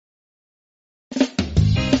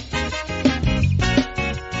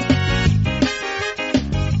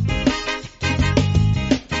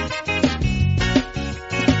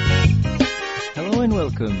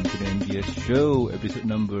welcome to the MBS show, episode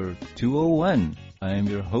number 201. I am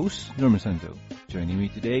your host, Norman Sanzo. Joining me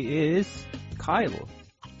today is Kyle.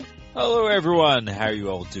 Hello everyone, how are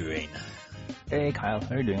you all doing? Hey Kyle,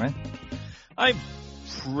 how are you doing, man? I'm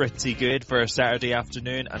pretty good for a Saturday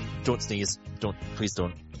afternoon, and don't sneeze. Please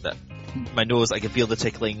don't. My nose, I can feel the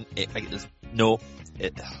tickling. It's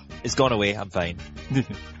gone away, I'm fine.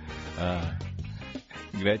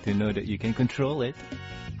 Glad to know that you can control it.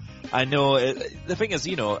 I know, the thing is,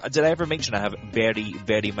 did I ever mention I have very,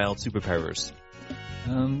 very mild superpowers?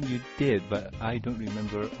 You did, but I don't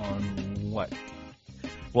remember on what.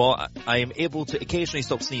 Well, I am able to occasionally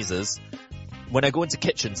stop sneezes. When I go into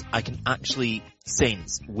kitchens, I can actually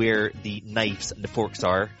sense where the knives and the forks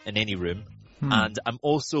are in any room. And I'm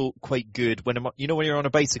also quite good when when you're on a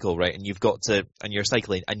bicycle, right, and and you're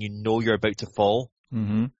cycling and you're about to fall.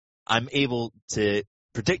 Mm-hmm. I'm able to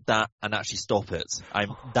predict that and actually stop it.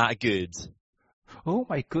 I'm that good. Oh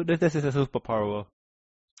my goodness, this is a superpower.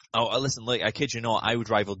 Oh, listen, look, I kid you not, I would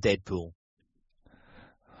rival Deadpool.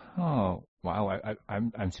 Oh, wow,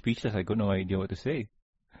 I'm speechless. I got no idea what to say.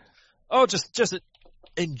 Oh, just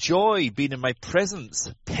enjoy being in my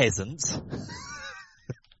presence, peasant.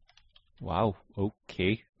 Wow,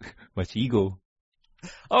 okay. Much ego.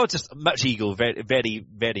 Oh, just much ego, very, very,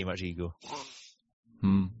 very much ego.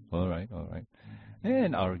 Alright.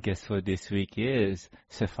 And our guest for this week is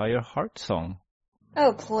Sapphire Heart Song.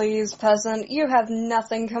 Oh, please, peasant, you have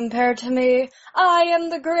nothing compared to me. I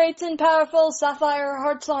am the great and powerful Sapphire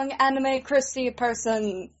Heartsong anime Christie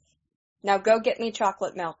person. Now go get me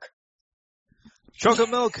chocolate milk.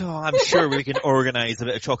 Chocolate milk? Oh, I'm sure we can organize a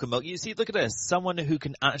bit of chocolate milk. You see, look at this. Someone who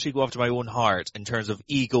can actually go after my own heart in terms of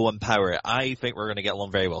ego and power. I think we're going to get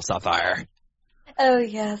along very well, Sapphire. Oh,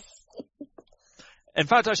 yes. In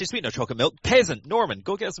fact, actually, speaking of chocolate milk, peasant, Norman,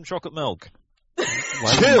 go get some chocolate milk.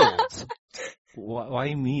 Chilled!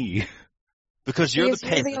 Why me? Because you're the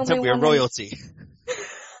peasant and we're royalty.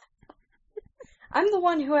 I'm the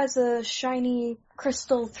one who has a shiny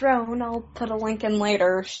crystal throne. I'll put a link in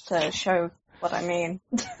later to show what I mean.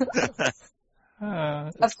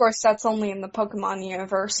 Of course, that's only in the Pokemon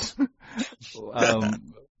universe.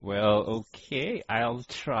 Well, okay. I'll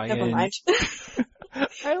try Never mind.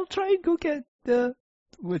 I'll try and go get the,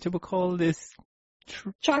 what you would call this?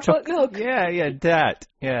 Chocolate milk. Yeah, that.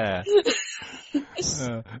 Yeah.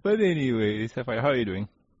 But anyway, Sapphire, how are you doing?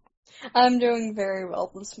 I'm doing very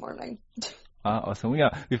well this morning. Awesome.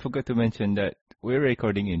 Yeah, we forgot to mention that we're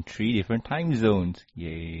recording in 3 different time zones.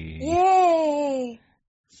 Yay. Yay!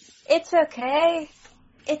 It's okay.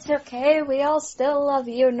 It's okay. We all still love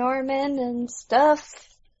you, Norman, and stuff.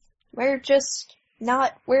 We're just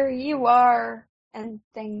not where you are and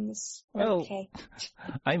things. Well, okay.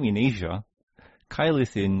 I'm in Asia. Kyle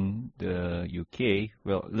is in the UK.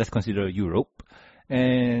 Well, let's consider Europe.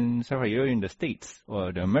 And Sarah, you're in the States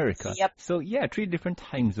or the America. Yep. So yeah, 3 different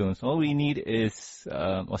time zones. All we need is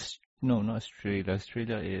no, not Australia.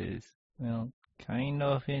 Australia is, well, kind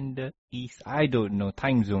of in the east. I don't know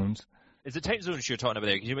time zones. Is it time zones you're talking about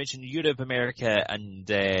there? Because you mentioned Europe, America, and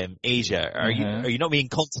Asia. Are you not meaning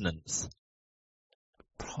continents?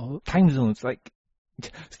 Time zones, like,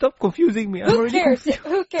 stop confusing me. Who cares?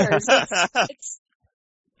 Who cares?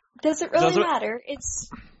 Does it really matter? It's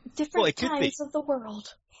different times of the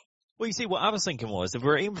world. Well, you see, what I was thinking was, if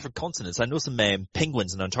we're aiming for continents, I know some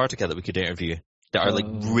penguins in Antarctica that we could interview that are like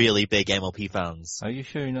really big MLP fans. Are you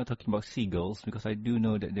sure you're not talking about seagulls? Because I do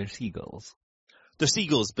know that they're seagulls. They're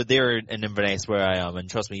seagulls, but they're in Inverness where I am, and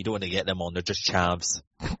trust me, you don't want to get them on. They're just chavs.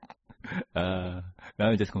 Now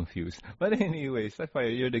I'm just confused. But anyway, Sapphire,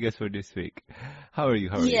 you're the guest for this week. How are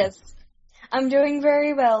you? Yes, I'm doing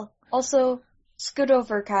very well. Also, scoot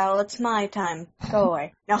over, Kyle. It's my time. Go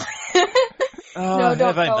away. No. No,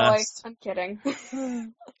 don't go away. I'm kidding.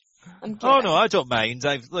 Oh no, I don't mind.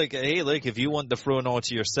 If you want the throne all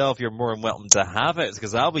to yourself, you're more than welcome to have it,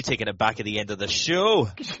 because I'll be taking it back at the end of the show.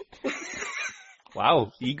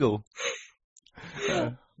 Wow, ego.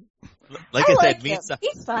 Like I said,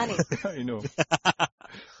 he's funny. I know.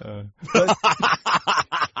 Oh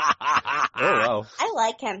wow. I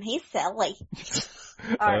like him. He's silly.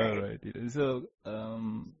 Alright. So,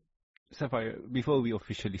 Sapphire, before we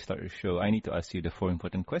officially start the show, I need to ask you the 4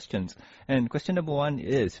 important questions. And question number 1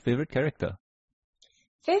 is favorite character.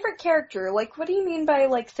 Favorite character? Like, what do you mean by,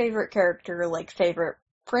 like, favorite character? Like, favorite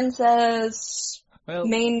princess? Well,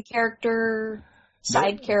 main character?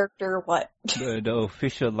 Side character? What? The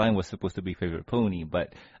official line was supposed to be favorite pony,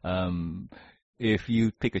 but, If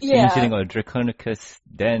you pick a Yeah. changeling or a Draconicus,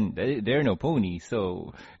 then there are no ponies.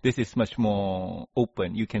 So this is much more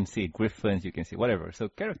open. You can say griffins, you can say whatever. So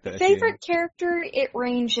character. Favorite character, it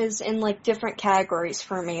ranges in like different categories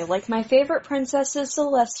for me. Like my favorite princess is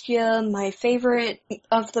Celestia, my favorite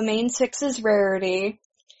of the main 6 is Rarity.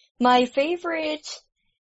 My favorite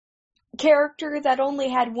character that only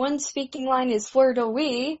had one speaking line is Fleur de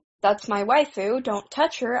Lis. That's my waifu. Don't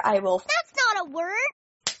touch her. That's not a word.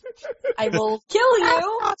 I will kill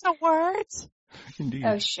you. That's not a word. Indeed.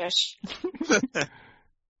 Oh, shush.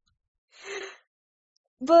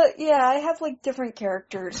 But yeah, I have like different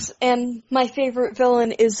characters, and my favorite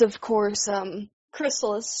villain is of course,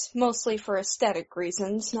 Chrysalis, mostly for aesthetic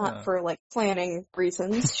reasons, not for like planning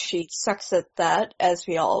reasons. She sucks at that, as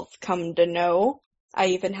we all have come to know. I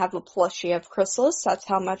even have a plushie of Chrysalis, that's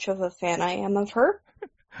how much of a fan I am of her.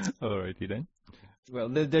 Alrighty then. Well,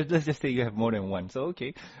 let's just say you have more than one, so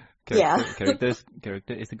okay.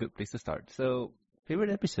 Character is a good place to start. So,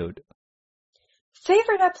 favorite episode?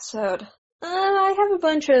 Favorite episode? I have a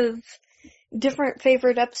bunch of different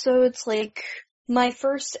favorite episodes, like, my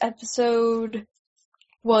first episode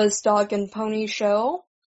was Dog and Pony Show,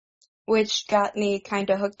 which got me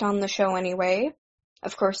kinda hooked on the show anyway.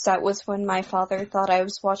 Of course, that was when my father thought I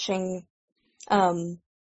was watching,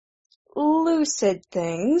 Lucid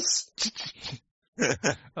Things.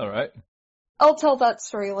 Alright. I'll tell that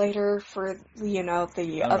story later for,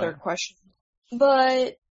 the other question.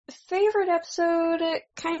 But favorite episode, it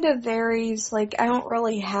kind of varies. Like, I don't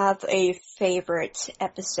really have a favorite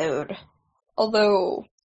episode. Although,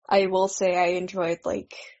 I will say I enjoyed,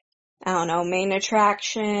 Main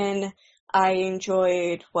Attraction. I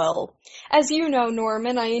enjoyed, as you know,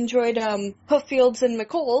 Norman, I enjoyed, Hooffields and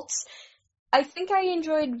McColts. I think I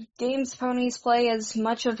enjoyed Games Ponies Play as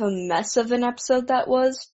much of a mess of an episode that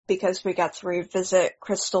was, because we got to revisit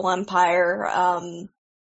Crystal Empire, a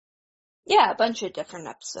bunch of different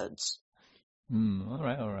episodes.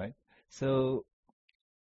 Alright. So,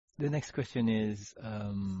 the next question is,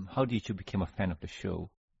 how did you become a fan of the show?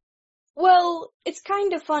 Well, it's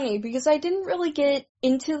kind of funny, because I didn't really get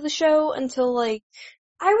into the show until, I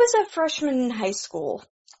was a freshman in high school.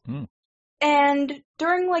 And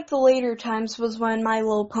during, the later times was when My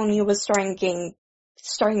Little Pony was starting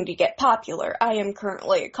to get popular. I am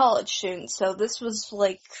currently a college student, so this was,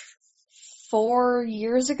 4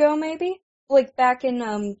 years ago, maybe? Back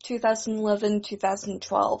in, 2011,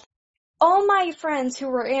 2012. All my friends who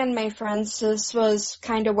were anime friends, this was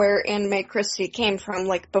kind of where Anime Christie came from,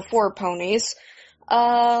 before ponies,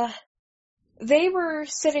 they were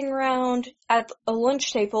sitting around at a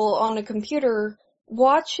lunch table on a computer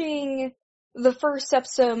watching the first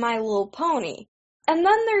episode of My Little Pony. And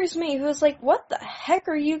then there's me who's like, what the heck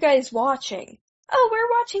are you guys watching? Oh, we're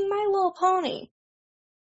watching My Little Pony.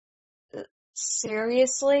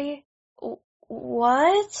 Seriously?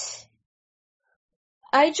 What?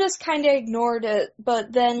 I just kinda ignored it,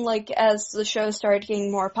 but then, as the show started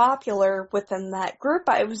getting more popular within that group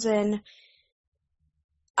I was in,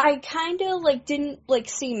 I kinda, didn't,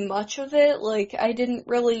 see much of it. I didn't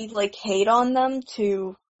really, hate on them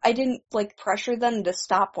I didn't, pressure them to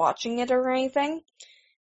stop watching it or anything.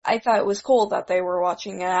 I thought it was cool that they were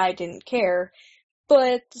watching it, I didn't care.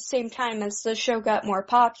 But at the same time, as the show got more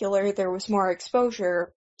popular, there was more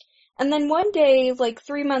exposure. And then one day,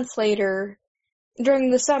 3 months later, during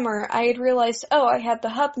the summer, I had realized, I had the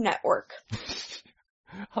Hub network.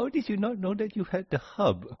 How did you not know that you had the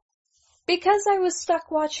Hub? Because I was stuck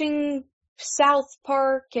watching South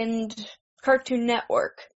Park and Cartoon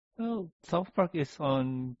Network. Oh, South Park is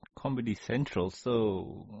on Comedy Central,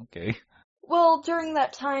 so, okay. Well, during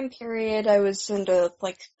that time period, I was into,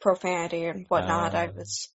 profanity and whatnot. I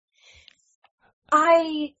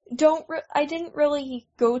didn't really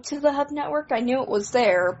go to the Hub network. I knew it was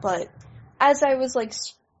there, but as I was,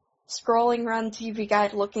 scrolling around the TV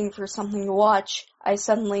Guide looking for something to watch, I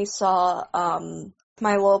suddenly saw,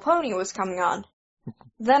 My Little Pony was coming on.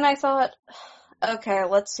 Then I thought, okay,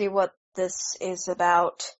 let's see what this is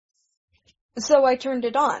about. So I turned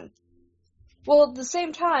it on. Well, at the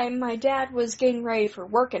same time, my dad was getting ready for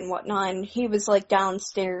work and whatnot, and he was,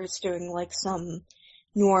 downstairs doing, some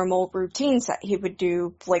normal routines that he would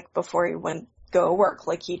do, before he went go to work.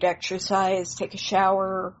 He'd exercise, take a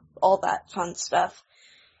shower, all that fun stuff.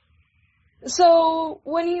 So,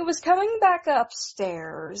 when he was coming back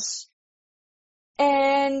upstairs,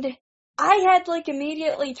 and I had,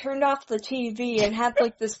 immediately turned off the TV and had,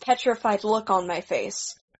 this petrified look on my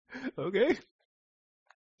face. Okay.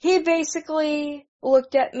 He basically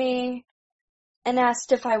looked at me and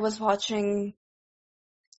asked if I was watching...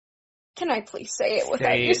 Can I please say it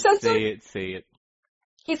without you censoring? Say it.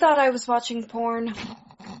 He thought I was watching porn.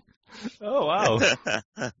 Oh, wow.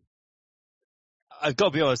 I've got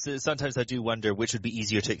to be honest, sometimes I do wonder which would be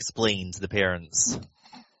easier to explain to the parents.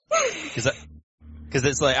 Because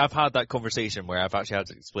it's like, I've had that conversation where I've actually had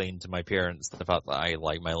to explain to my parents the fact that I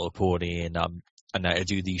like My Little Pony and I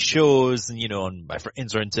do these shows and, and my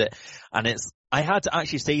friends are into it. And I had to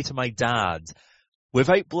actually say to my dad,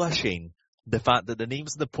 without blushing, the fact that the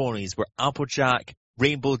names of the ponies were Applejack,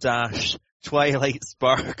 Rainbow Dash, Twilight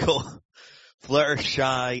Sparkle,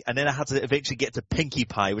 Fluttershy, and then I had to eventually get to Pinkie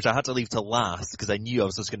Pie, which I had to leave to last because I knew I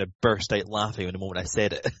was just going to burst out laughing the moment I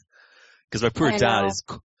said it. Because my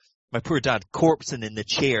poor dad corpsing in the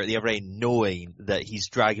chair at the other end, knowing that he's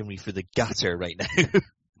dragging me through the gutter right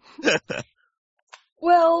now.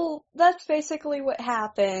 Well, that's basically what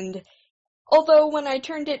happened. Although when I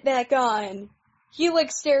turned it back on, he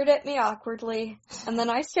stared at me awkwardly, and then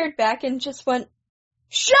I stared back and just went,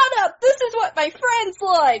 "Shut up! This is what my friends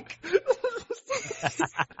like!"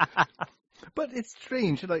 But it's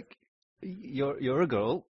strange, you're a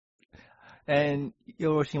girl, and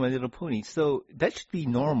you're watching My Little Pony, so that should be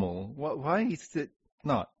normal. Why is it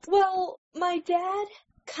not? Well, my dad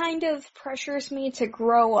kind of pressures me to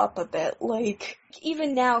grow up a bit.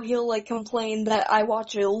 Even now he'll complain that I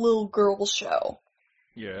watch a little girl show.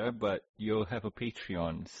 Yeah, but you'll have a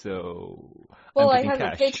Patreon, so... Well, I I'm have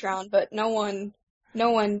getting a Patreon, but no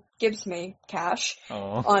one gives me cash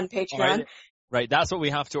on Patreon. Right, that's what we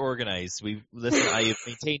have to organise. I have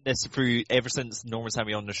maintained this through ever since Norman's had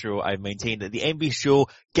me on the show. I've maintained that the MB show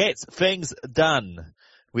gets things done.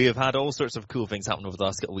 We have had all sorts of cool things happen over the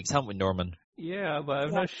last couple of weeks, haven't we, Norman? Yeah, but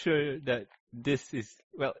I'm not sure that this is...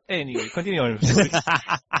 Well, anyway, continue on.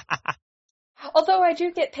 Although I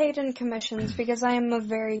do get paid in commissions because I am a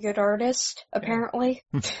very good artist, apparently.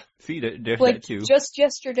 See, there's that too. Just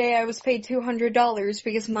yesterday I was paid $200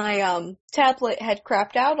 because my tablet had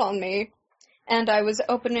crapped out on me, and I was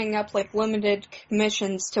opening up limited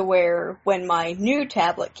commissions to where when my new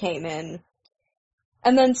tablet came in,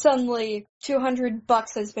 and then suddenly $200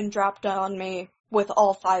 has been dropped on me with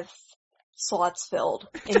all 5 slots filled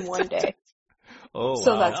in one day. Oh,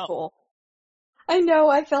 so wow. That's cool. I know,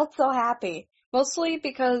 I felt so happy. Mostly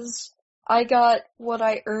because I got what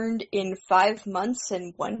I earned in 5 months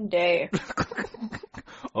in one day.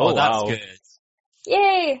 Oh, that's wow. good.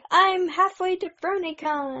 Yay! I'm halfway to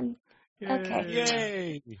BronyCon. Yay. Okay.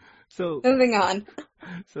 Yay! So, moving on.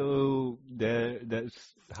 So that's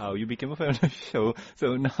how you became a fan of the show.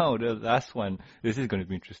 So now the last one. This is going to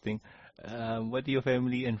be interesting. What do your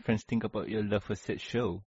family and friends think about your love for said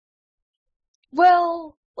show?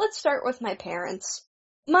 Well, let's start with my parents.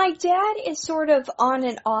 My dad is sort of on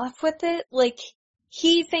and off with it.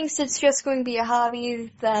 He thinks it's just going to be a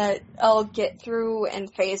hobby that I'll get through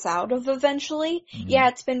and phase out of eventually. Mm-hmm. Yeah,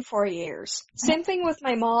 it's been 4 years. Same thing with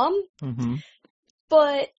my mom. Mm-hmm.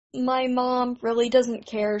 But my mom really doesn't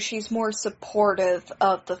care. She's more supportive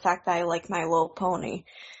of the fact that I like My Little Pony.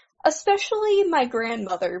 Especially my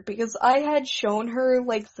grandmother, because I had shown her,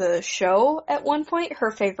 the show at one point.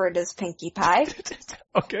 Her favorite is Pinkie Pie.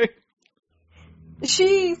 Okay.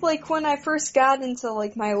 She, when I first got into,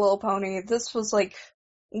 My Little Pony, this was,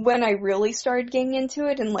 when I really started getting into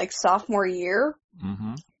it in, sophomore year.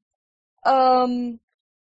 Mm-hmm.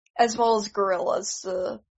 As well as Gorillaz,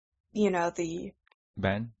 the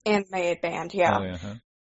band? animated band, yeah. Oh, yeah. Huh?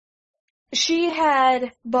 She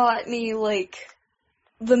had bought me,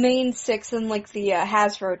 the main 6 in, the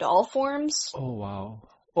Hasbro doll forms. Oh, wow.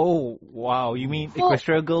 Oh, wow. You mean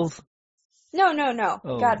Equestria Girls? No.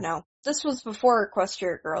 Oh. God, no. This was before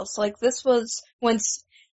Equestria Girls. This was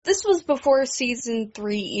before season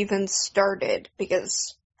 3 even started,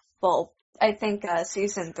 because, I think,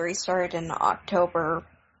 season 3 started in October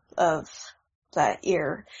of that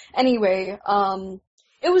year. Anyway,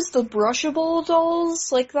 it was the brushable dolls,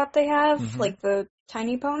 that they have, mm-hmm. The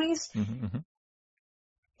tiny ponies. Mm-hmm.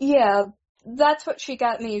 Yeah, that's what she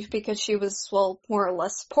got me because she was, more or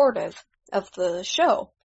less supportive of the show.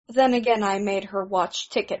 Then again, I made her watch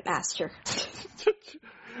Ticketmaster.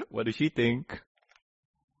 What did she think?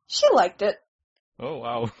 She liked it. Oh,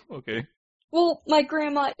 wow. Okay. Well, my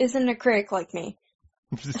grandma isn't a critic like me.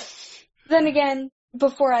 Then again,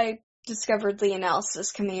 before I discovered the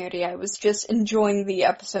analysis community, I was just enjoying the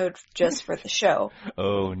episode just for the show.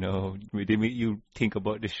 Oh, no. They made you think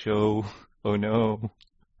about the show. Oh, no.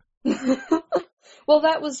 Well,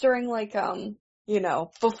 that was during,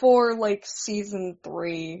 before, season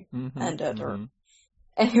 3 mm-hmm, ended. mm-hmm.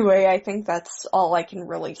 Anyway, I think that's all I can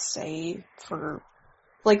really say for,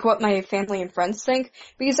 what my family and friends think.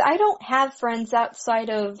 Because I don't have friends outside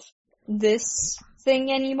of this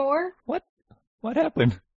thing anymore. What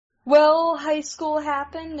happened? Well, high school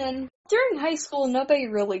happened, and during high school, nobody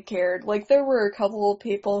really cared. Like, there were a couple of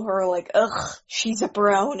people who were like, ugh, she's a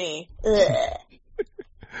brony. Ugh.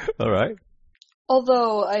 Alright.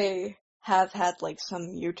 Although I have had, like,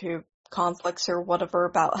 some YouTube conflicts or whatever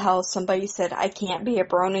about how somebody said I can't be a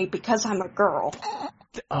brony because I'm a girl.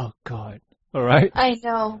 Oh, God. Alright. I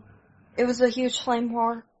know. It was a huge flame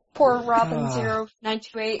war. Poor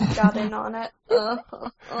Robin0928 got in on it.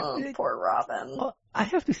 Poor Robin. Well, I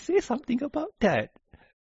have to say something about that.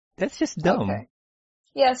 That's just dumb. Okay.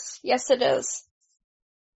 Yes, it is.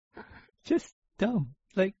 Just dumb.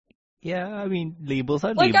 Like, yeah, I mean, labels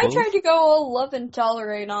are Like, labels. I tried to go all love and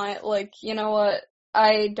tolerate on it, like, you know what,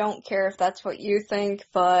 I don't care if that's what you think,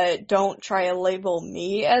 but don't try to label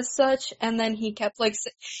me as such, and then he kept, like,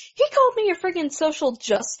 he called me a friggin' social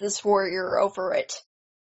justice warrior over it.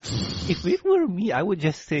 If it were me, I would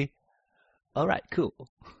just say, alright, cool.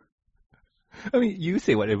 I mean, you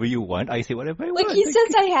say whatever you want, I say whatever I want. Like, he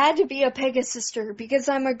says I had to be a Pegasister because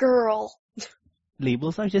I'm a girl.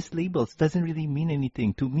 Labels are just labels. Doesn't really mean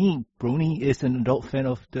anything. To me, Brony is an adult fan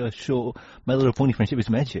of the show My Little Pony Friendship is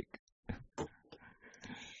Magic.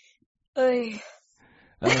 How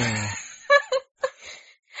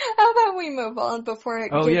about we move on before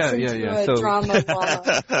it gets into a drama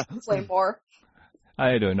play more?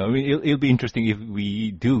 I don't know. I mean, it'll be interesting if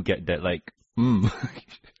we do get that, like,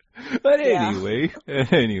 But anyway.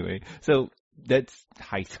 So, that's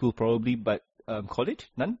high school probably, but college?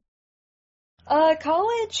 None?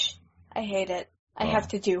 College? I hate it. I have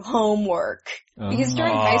to do homework. Because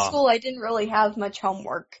during high school, I didn't really have much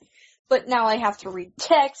homework. But now I have to read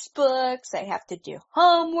textbooks, I have to do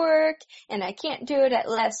homework, and I can't do it at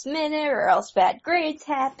last minute or else bad grades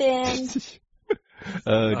happen. Do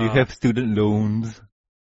you have student loans?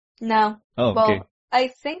 No. Oh, okay. Well, I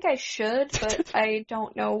think I should, but I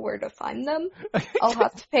don't know where to find them. I'll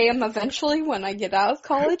have to pay them eventually when I get out of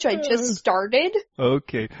college. I just started.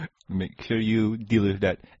 Okay. Make sure you deal with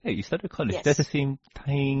that. Hey, you started college. Yes. That's the same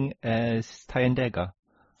thing as Ty and Dagger.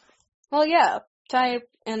 Well, yeah. Ty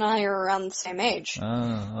and I are around the same age.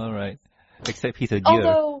 Ah, alright. Except he's a year.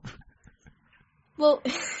 Although,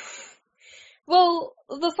 well,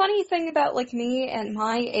 the funny thing about, like, me and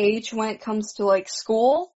my age when it comes to, like,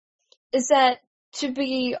 school is that, to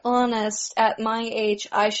be honest, at my age,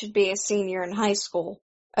 I should be a senior in high school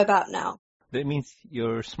about now. That means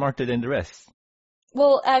you're smarter than the rest.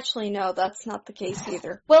 Well, actually, no, that's not the case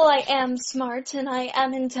either. Well, I am smart and I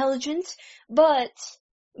am intelligent, but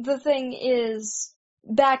the thing is,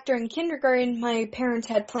 back during kindergarten, my parents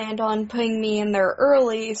had planned on putting me in there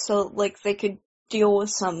early so, like, they could deal with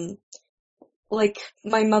some, like,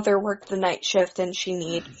 my mother worked the night shift and she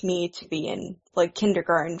needed me to be in, like,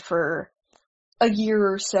 kindergarten for a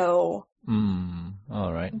year or so.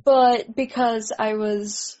 Alright. But because I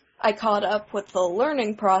caught up with the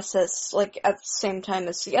learning process, like, at the same time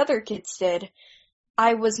as the other kids did,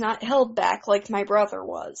 I was not held back like my brother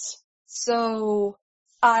was. So,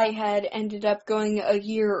 I had ended up going a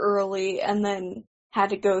year early and then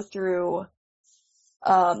had to go through,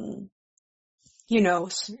 my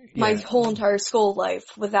whole entire school life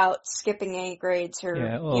without skipping any grades or,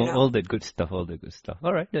 all that good stuff,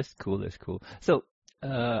 Alright, that's cool. So,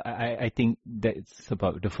 I think that's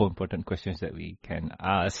about the 4 important questions that we can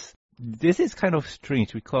ask. This is kind of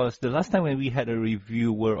strange because the last time when we had a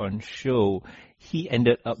reviewer on show, he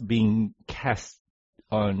ended up being cast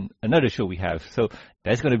on another show we have. So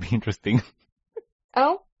that's going to be interesting.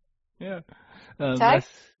 Oh? Yeah. Ty?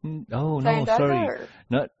 Oh, no, sorry. Or?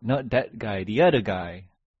 Not that guy, the other guy.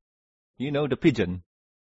 You know, the pigeon.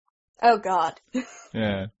 Oh, God.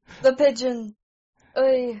 Yeah. The pigeon.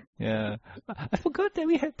 Oy. Yeah. I forgot that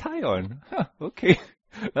we had Ty on. Huh, okay.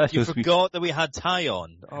 That's You forgot that we had Ty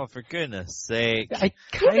on. Oh, for goodness sake.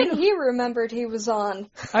 Even he remembered he was on.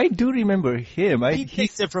 I do remember him. He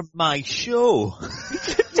picked it from my show.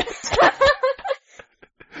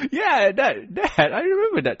 Yeah, that. I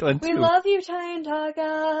remember that one too. We love you, Ty and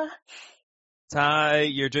Daga.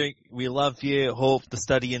 Ty, we love you. Hope the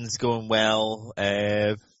studying's going well.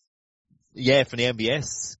 For the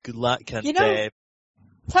MBS. Good luck. And,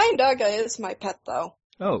 Ty and Daga is my pet, though.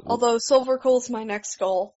 Oh. Although Silver Coal's my next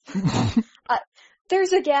goal.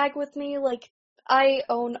 There's a gag with me, like, I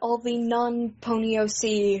own all the non-Pony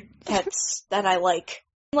OC pets that I like.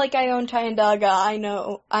 Like, I own Ty and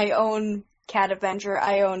Daga, I own Cat Avenger,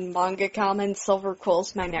 I own Manga Common, Silver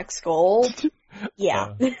Coal's my next goal.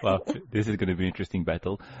 Yeah. Wow, this is going to be an interesting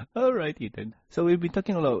battle. Alrighty then. So we've been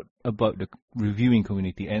talking a lot about the reviewing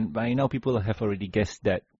community, and by now people have already guessed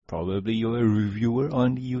that probably you're a reviewer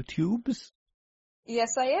on the YouTubes.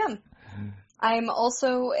 Yes, I am. I'm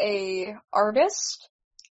also a artist.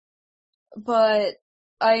 but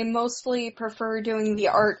I mostly prefer doing the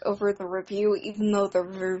art over the review, even though the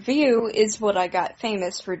review is what I got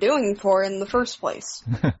famous for doing for in the first place.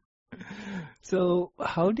 So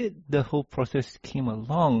how did the whole process came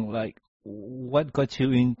along? Like, what got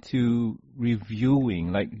you into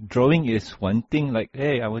reviewing? Like, drawing is one thing, like,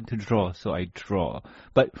 hey, I want to draw, so I draw.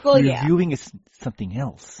 But reviewing is something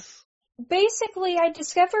else. Basically, I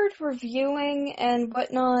discovered reviewing and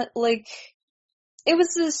whatnot, like, it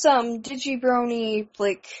was this, Digibrony,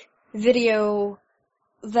 like, video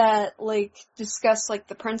that, like, discussed, like,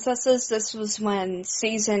 the princesses. This was when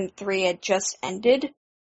season 3 had just ended.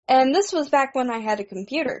 And this was back when I had a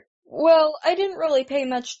computer. Well, I didn't really pay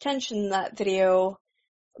much attention in that video,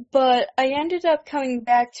 but I ended up coming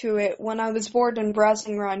back to it when I was bored and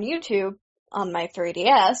browsing around YouTube on my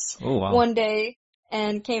 3DS one day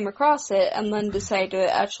and came across it and then decided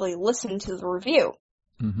to actually listen to the review.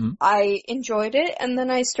 Mm-hmm. I enjoyed it, and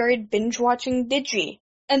then I started binge-watching Digi.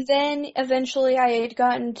 And then, eventually, I had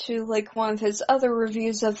gotten to, like, one of his other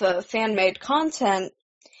reviews of fan-made content,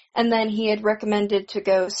 and then he had recommended to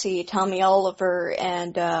go see Tommy Oliver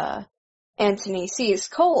and Anthony C's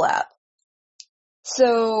collab.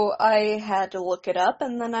 So I had to look it up,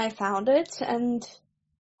 and then I found it, and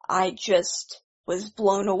I just was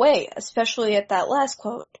blown away, especially at that last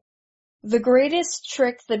quote. The greatest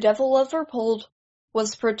trick the devil ever pulled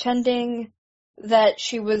was pretending that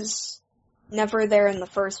she was never there in the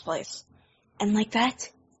first place. And like that,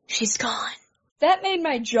 she's gone. That made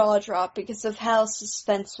my jaw drop because of how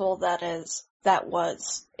suspenseful that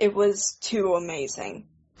was. It was too amazing.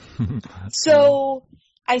 So,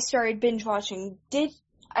 I started binge watching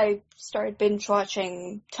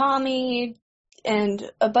Tommy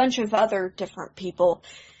and a bunch of other different people.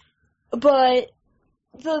 But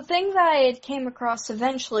the thing that I had came across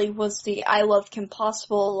eventually was the I Love Kim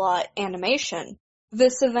Possible animation.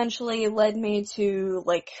 This eventually led me to,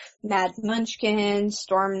 like, Mad Munchkin,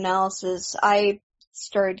 Storm Analysis. I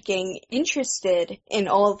started getting interested in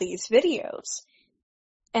all these videos.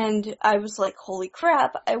 And I was like, holy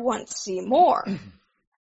crap, I want to see more.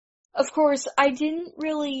 Of course, I didn't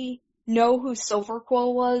really know who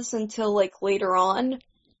Silverquill was until, like, later on.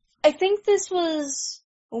 I think this was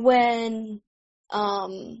when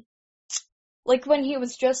when he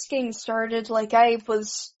was just getting started, like, I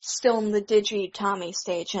was still in the Digi Tommy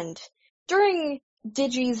stage, and during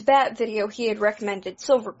Digi's Bat video, he had recommended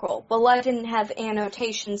Silverquill. Well, I didn't have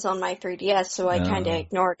annotations on my 3DS, so I kinda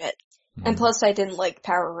ignored it. And plus, I didn't like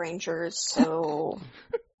Power Rangers, so...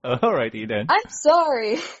 Alrighty then. I'm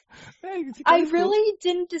sorry. I Cool. really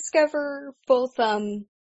didn't discover both,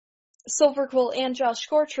 Silverquill and Josh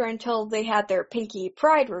Scorcher until they had their Pinky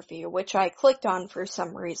Pride review, which I clicked on for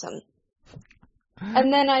some reason.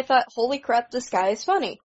 And then I thought, holy crap, this guy is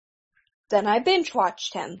funny. Then I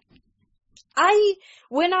binge-watched him.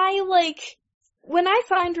 When I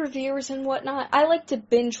find reviewers and whatnot, I like to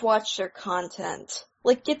binge-watch their content.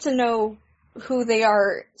 Like, get to know who they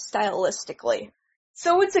are stylistically.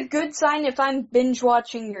 So it's a good sign if I'm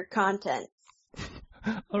binge-watching your content.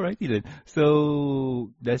 Alrighty then.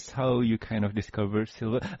 So that's how you kind of discovered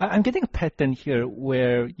Silver. I'm getting a pattern here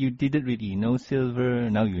where you didn't really know Silver,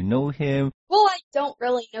 now you know him. Well, I don't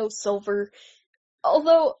really know Silver.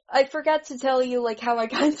 Although, I forgot to tell you, like, how I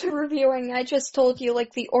got into reviewing. I just told you,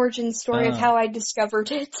 like, the origin story of how I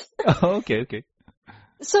discovered it. Oh, okay.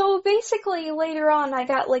 So, basically, later on, I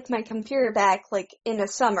got, like, my computer back, like, in the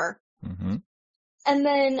summer. Mm-hmm. And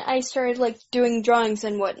then I started, like, doing drawings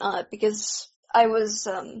and whatnot, because I was,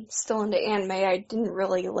 still into anime. I didn't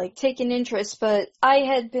really, like, take an interest, but I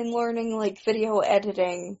had been learning, like, video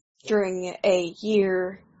editing during a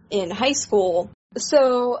year in high school.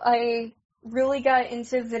 So, I really got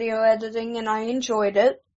into video editing, and I enjoyed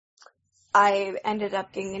it. I ended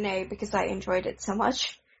up getting an A because I enjoyed it so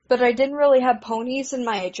much. But I didn't really have ponies in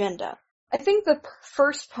my agenda. I think the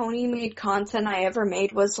first pony-made content I ever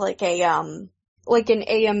made was, like, an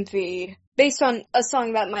AMV, based on a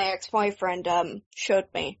song that my ex-boyfriend, showed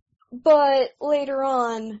me. But later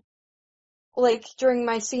on, like, during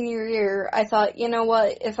my senior year, I thought, you know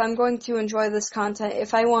what, if I'm going to enjoy this content,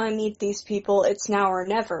 if I want to meet these people, it's now or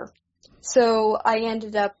never. So I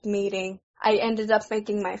ended up making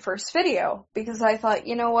my first video, because I thought,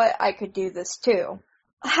 you know what, I could do this too.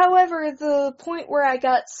 However, the point where I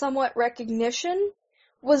got somewhat recognition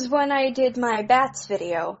was when I did my Bats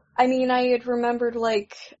video. I mean, I had remembered,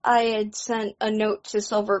 like, I had sent a note to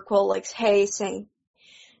Silverquill, like, hey, saying,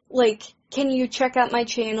 like, can you check out my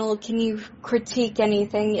channel? Can you critique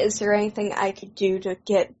anything? Is there anything I could do to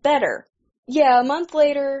get better? Yeah, a month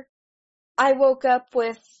later, I woke up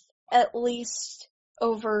with at least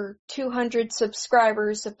over 200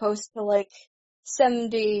 subscribers opposed to like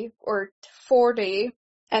 70 or 40,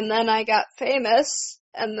 and then I got famous,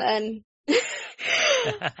 and then...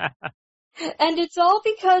 And it's all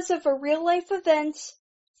because of a real-life event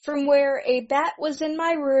from where a bat was in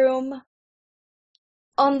my room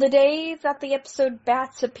on the day that the episode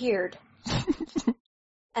Bats appeared.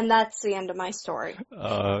 And that's the end of my story.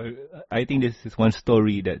 I think this is one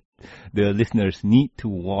story that the listeners need to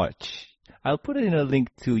watch. I'll put it in a link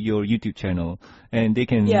to your YouTube channel, and they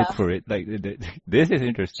can look for it. Like, this is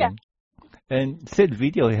interesting. Yeah. And said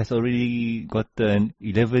video has already gotten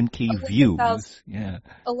 11K views. Yeah.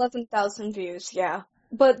 11,000 views, yeah.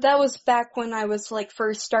 But that was back when I was like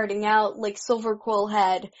first starting out. Like Silverquill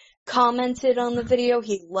had commented on the video,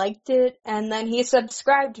 he liked it, and then he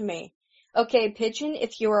subscribed to me. Okay, Pigeon,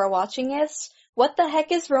 if you are watching this, what the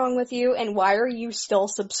heck is wrong with you, and why are you still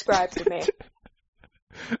subscribed to me?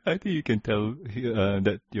 I think you can tell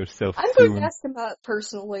that yourself. I'm going to ask him that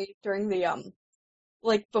personally during the,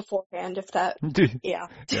 like beforehand, if that, yeah.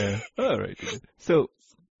 All right. So,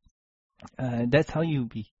 that's how you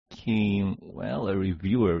became, well, a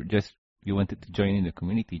reviewer. Just, you wanted to join in the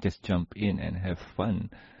community, just jump in and have fun.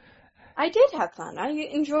 I did have fun. I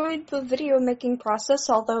enjoyed the video making process,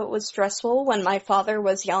 although it was stressful when my father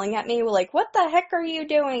was yelling at me, like, what the heck are you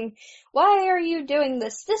doing? Why are you doing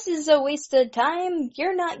this? This is a waste of time.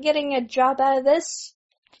 You're not getting a job out of this.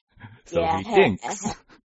 So he thinks.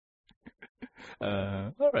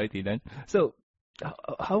 Alrighty then. So,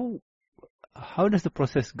 how does the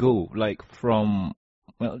process go? Like from,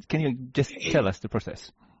 well, can you just tell us the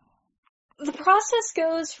process? The process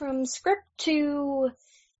goes from script to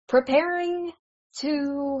preparing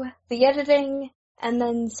to the editing and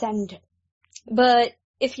then send. But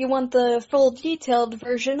if you want the full detailed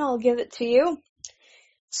version, I'll give it to you.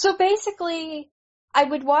 So basically, I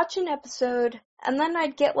would watch an episode and then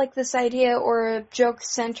I'd get like this idea or a joke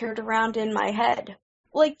centered around in my head.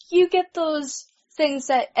 Like you get those things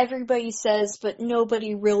that everybody says but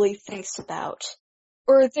nobody really thinks about.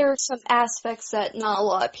 Or there are some aspects that not a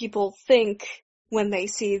lot of people think when they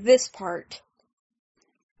see this part.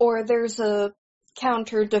 Or there's a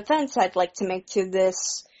counter defense I'd like to make to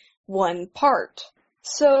this one part.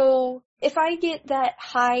 So if I get that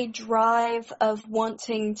high drive of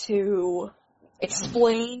wanting to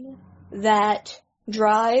explain that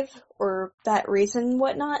drive or that reason and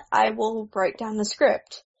whatnot, I will write down the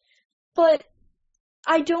script. But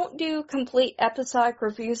I don't do complete episodic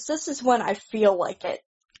reviews. This is when I feel like it.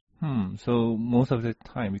 So most of the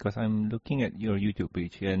time, because I'm looking at your YouTube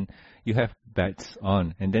page and you have Bats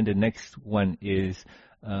on, and then the next one is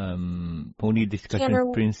Pony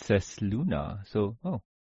Discussion Princess Luna. So,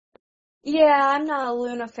 Yeah, I'm not a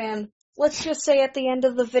Luna fan. Let's just say at the end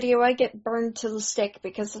of the video I get burned to the stake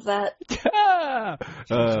because of that.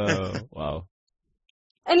 Wow.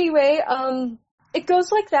 Anyway, it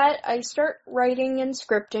goes like that. I start writing and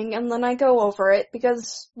scripting and then I go over it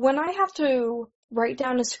because when I have to write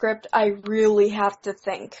down a script, I really have to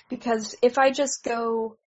think, because if I just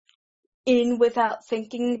go in without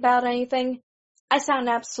thinking about anything, I sound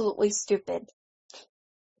absolutely stupid.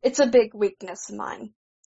 It's a big weakness of mine.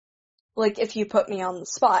 Like, if you put me on the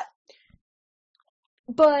spot.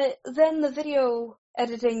 But then the video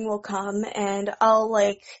editing will come, and I'll,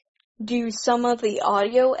 like, do some of the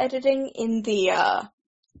audio editing in the,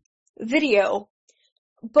 video.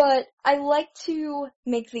 But I like to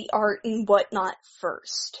make the art and whatnot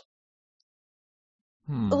first.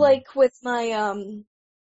 Like with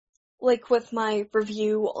my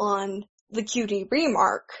review on the Cutie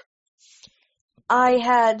Remark, I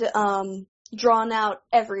had, drawn out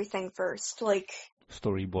everything first, like...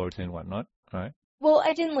 storyboards and whatnot, right? Well,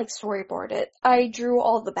 I didn't, like, storyboard it. I drew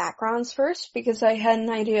all the backgrounds first, because I had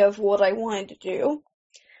an idea of what I wanted to do.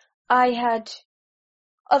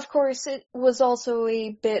 Of course, it was also a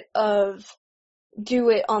bit of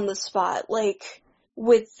do it on the spot, like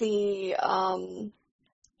with the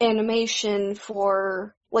animation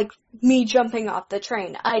for like me jumping off the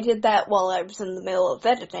train. I did that while I was in the middle of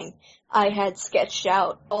editing. I had sketched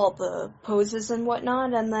out all the poses and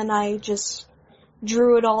whatnot, and then I just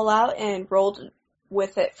drew it all out and rolled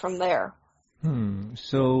with it from there.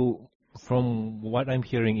 So from what I'm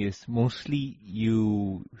hearing is mostly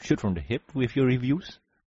you shoot from the hip with your reviews?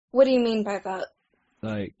 What do you mean by that?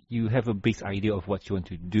 Like, you have a base idea of what you want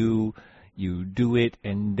to do, you do it,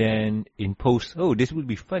 and then in post, oh, this would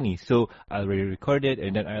be funny, so I'll already record it,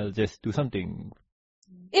 and then I'll just do something.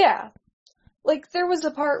 Yeah. Like, there was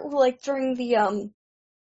a part, like, during the,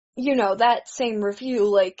 that same review,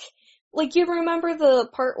 like, you remember the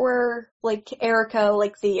part where, like, Erica,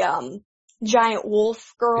 like, the, giant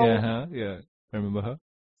wolf girl? Yeah. Remember her?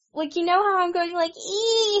 Like, you know how I'm going like,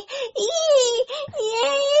 ee, ee,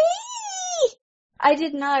 yay! I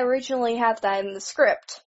did not originally have that in the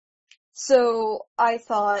script. So I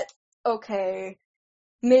thought, okay,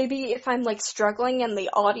 maybe if I'm like struggling and the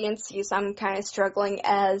audience sees I'm kind of struggling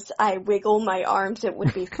as I wiggle my arms, it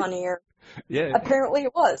would be funnier. Yeah. Apparently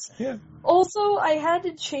it was. Yeah. Also, I had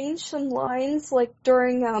to change some lines, like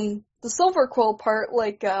during the Silver Quill part,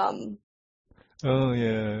 like Oh yeah,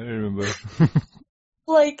 I remember.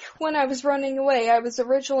 like when I was running away, I was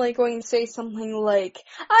originally going to say something like,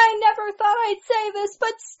 I never thought I'd say this,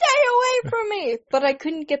 but stay away from me! But I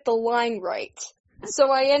couldn't get the line right. So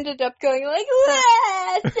I ended up going like,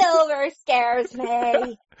 Silver scares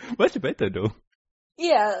me. Much better though.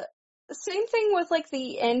 Yeah. Same thing with like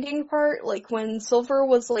the ending part, like when Silver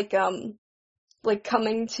was like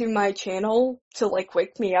coming to my channel to like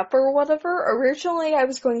wake me up or whatever. Originally I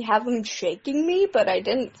was going to have him shaking me, but I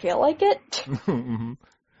didn't feel like it. Mhm.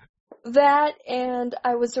 That, and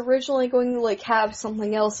I was originally going to like have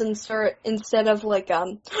something else instead of like, are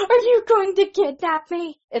you going to kidnap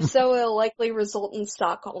me? If so, it'll likely result in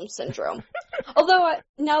Stockholm Syndrome. Although,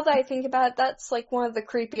 now that I think about it, that's like one of the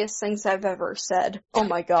creepiest things I've ever said. Oh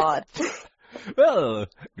my god. Well,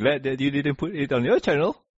 glad that you didn't put it on your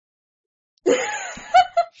channel.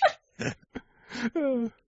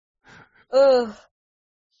 Ugh.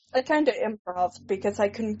 I kinda improv because I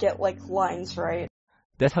couldn't get like lines right.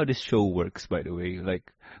 That's how this show works, by the way. Like,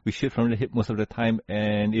 we shoot from the hip most of the time,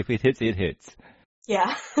 and if it hits, it hits.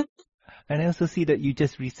 Yeah. And I also see that you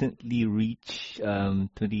just recently reached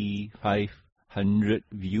 2,500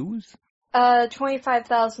 views.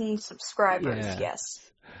 25,000 subscribers, Yeah.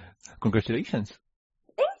 yes. Congratulations.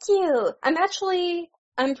 Thank you! I'm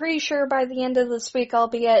pretty sure by the end of this week I'll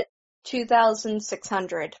be at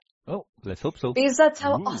 2,600. Oh, let's hope so. Because that's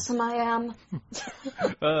how Ooh. awesome I am.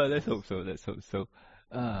 Let's hope so. Let's hope so.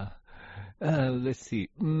 Let's see.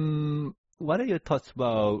 What are your thoughts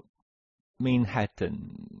about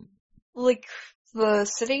Manhattan? Like, the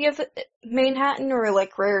city of Manhattan, or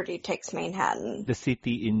like Rarity takes Manhattan? The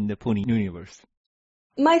city in the Pony universe.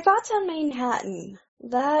 My thoughts on Manhattan.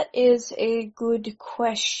 That is a good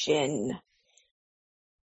question.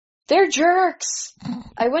 They're jerks!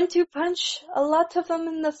 I went to punch a lot of them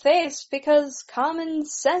in the face because common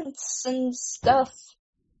sense and stuff.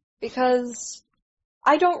 Because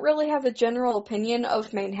I don't really have a general opinion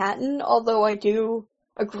of Manhattan, although I do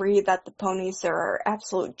agree that the ponies there are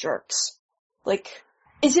absolute jerks. Like,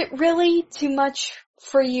 is it really too much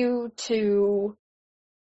for you to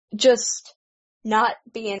just not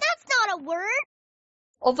be in... That's not a word.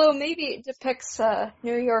 Although maybe it depicts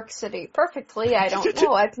New York City perfectly, I don't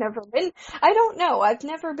know. I've never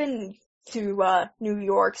been to New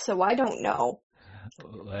York, so I don't know.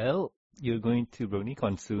 Well, you're going to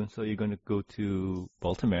BronyCon soon, so you're going to go to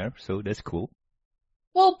Baltimore, so that's cool.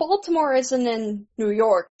 Well, Baltimore isn't in New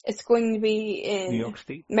York. It's going to be in New York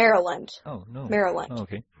State? Maryland. Oh, no. Maryland. Oh,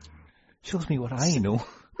 okay. Shows me what I know.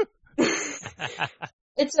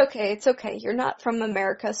 It's okay. You're not from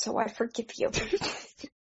America, so I forgive you.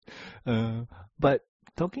 But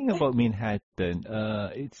talking about Manhattan,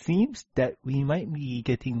 it seems that we might be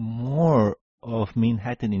getting more of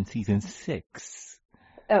Manhattan in season 6.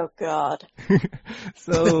 Oh god.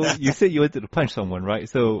 So you said you wanted to punch someone, right?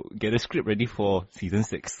 So get a script ready for season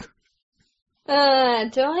 6. Do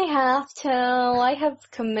I have to? I have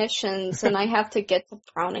commissions and I have to get to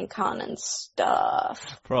BronyCon and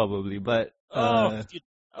stuff. Probably, but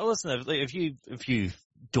listen, if you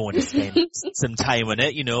don't want to spend some time on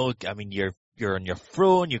it, I mean, you're on your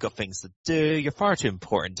throne, you've got things to do, you're far too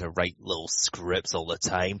important to write little scripts all the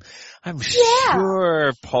time. I'm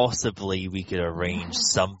sure possibly we could arrange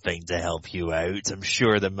something to help you out. I'm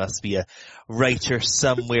sure there must be a writer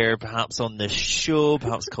somewhere, perhaps on this show,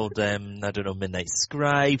 perhaps called, I don't know, Midnight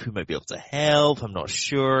Scribe, who might be able to help. I'm not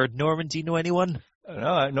sure. Norman, do you know anyone?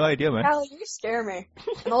 No, I have no idea, man. Cal, you scare me.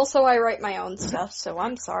 And also I write my own stuff, so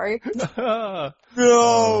I'm sorry.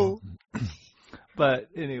 No! But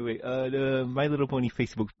anyway, the My Little Pony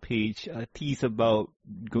Facebook page teased about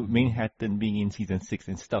Manhattan being in season 6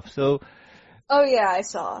 and stuff. So, oh yeah, I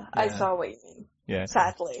saw what you mean. Yeah.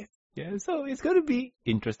 Sadly. Yeah, so it's going to be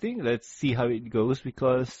interesting. Let's see how it goes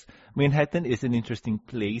because Manhattan is an interesting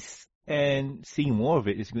place and seeing more of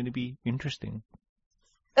it is going to be interesting.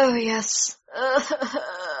 Oh yes.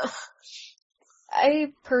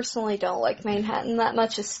 I personally don't like Manhattan that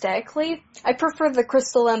much aesthetically. I prefer the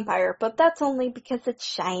Crystal Empire, but that's only because it's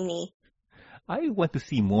shiny. I want to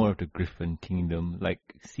see more of the Griffin Kingdom, like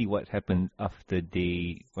see what happens after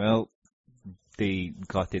they they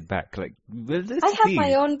got it back? Like, well, let's I have see.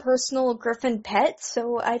 my own personal griffin pet,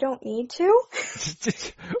 so I don't need to.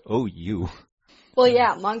 Oh, you. Well,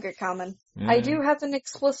 yeah, manga common. I Yeah. do have an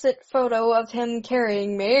explicit photo of him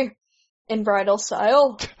carrying me in bridal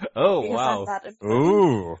style. Oh, Because wow. I'm that important.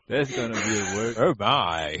 Ooh. That's gonna be a word. Oh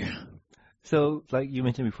my. So, like you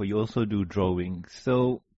mentioned before, you also do drawing.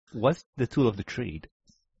 So, what's the tool of the trade?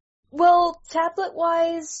 Well,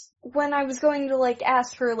 tablet-wise, when I was going to, like,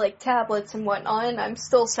 ask for, like, tablets and whatnot, and I'm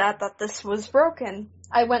still sad that this was broken,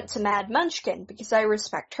 I went to Mad Munchkin because I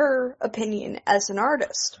respect her opinion as an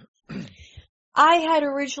artist. I had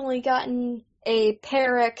originally gotten a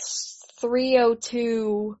Perex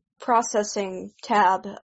 302 processing tab.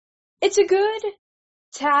 It's a good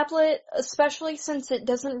tablet, especially since it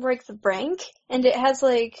doesn't break the bank, and it has,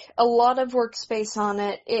 like, a lot of workspace on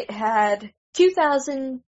it. It had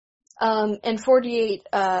 2048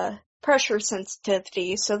 pressure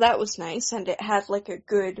sensitivity, so that was nice, and it had, like, a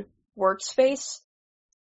good workspace.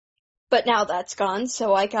 But now that's gone,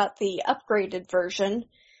 so I got the upgraded version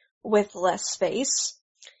with less space.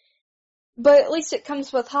 But at least it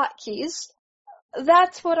comes with hotkeys.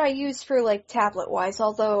 That's what I use for, like, tablet-wise,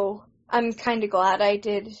 although I'm kinda glad I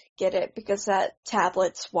did get it because that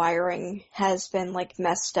tablet's wiring has been, like,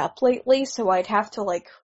 messed up lately, so I'd have to,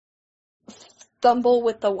 like, fumble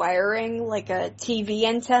with the wiring like a TV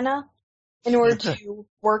antenna in order to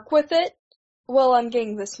work with it. Well, I'm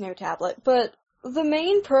getting this new tablet, but the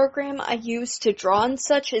main program I use to draw and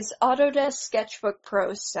such is Autodesk Sketchbook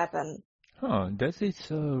Pro 7. Huh, that is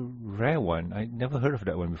a rare one. I never heard of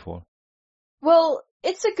that one before. Well,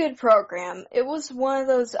 it's a good program. It was one of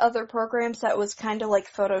those other programs that was kinda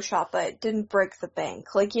like Photoshop, but it didn't break the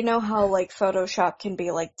bank. Like, you know how, like, Photoshop can be,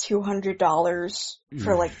 like, $200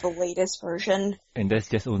 for, like, the latest version? And that's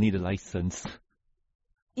just only the license.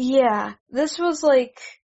 Yeah, this was, like,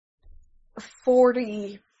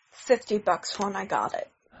 $40-50 when I got it.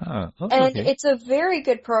 Huh, oh, And okay. it's a very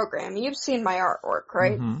good program. You've seen my artwork,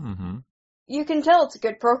 right? Mm-hmm. You can tell it's a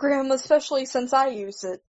good program, especially since I use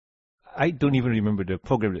it. I don't even remember the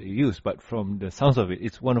program that you use, but from the sounds of it,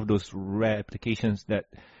 it's one of those rare applications that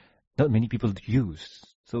not many people use.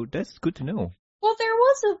 So that's good to know. Well, there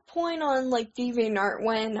was a point on, like, DeviantArt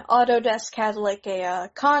when Autodesk had, like,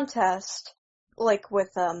 a contest, like,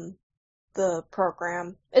 with, the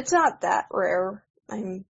program. It's not that rare.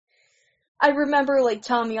 I remember, like,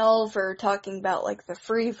 Tommy Oliver talking about, like, the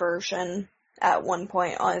free version at one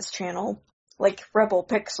point on his channel, like Rebel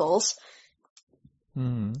Pixels.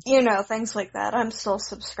 Mm-hmm. You know, things like that. I'm still a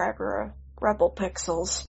subscriber of Rebel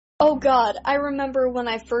Pixels. Oh god, I remember when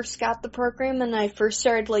I first got the program and I first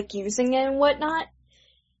started, like, using it and whatnot.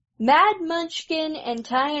 Mad Munchkin and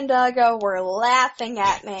Ty and Doggo were laughing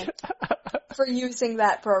at me for using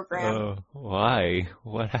that program. Why?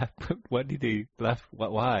 What happened? What did they laugh?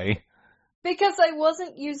 Why? Because I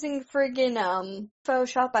wasn't using friggin',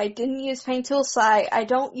 Photoshop, I didn't use Paint Tool Sai, I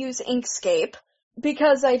don't use Inkscape.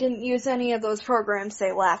 Because I didn't use any of those programs,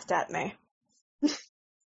 they laughed at me.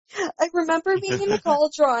 I remember being in a call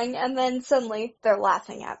drawing, and then suddenly, they're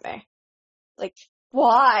laughing at me. Like,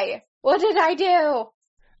 why? What did I do?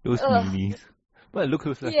 Those meanies. Well, look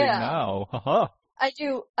who's laughing now. Haha. I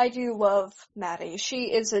do love Maddie.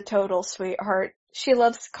 She is a total sweetheart. She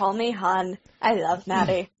loves to call me hon. I love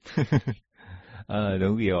Maddie.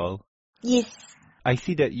 Don't we all? Yes. I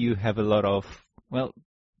see that you have a lot of, well,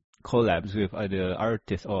 collabs with other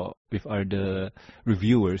artists or with other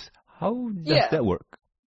reviewers. How does that work?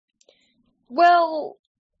 Well,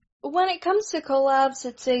 when it comes to collabs,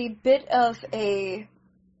 it's a bit of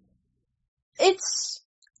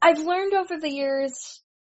I've learned over the years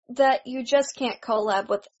that you just can't collab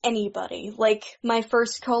with anybody. Like, my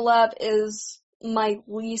first collab is my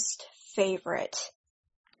least favorite.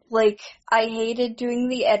 Like, I hated doing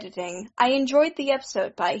the editing. I enjoyed the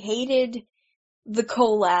episode, but I hated the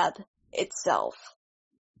collab itself.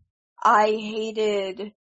 I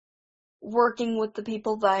hated working with the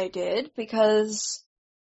people that I did because,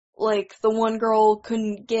 like, the one girl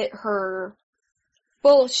couldn't get her...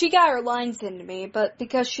 Well, she got her lines into me, but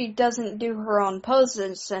because she doesn't do her own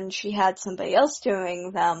poses and she had somebody else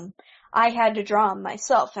doing them, I had to draw them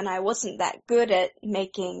myself, and I wasn't that good at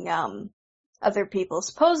making, other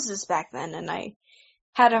people's poses back then, and I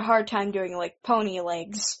had a hard time doing, like, pony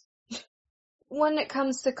legs. When it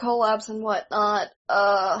comes to collabs and whatnot,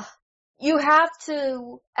 you have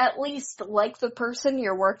to at least like the person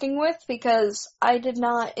you're working with, because I did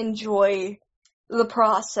not enjoy the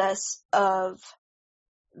process of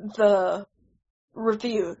the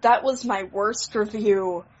review. That was my worst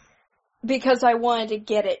review because I wanted to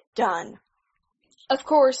get it done. Of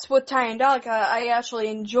course, with Ty and Daga, I actually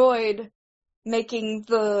enjoyed making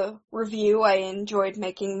the review, I enjoyed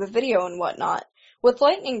making the video and whatnot. With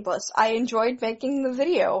Lightning Bliss, I enjoyed making the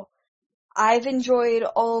video. I've enjoyed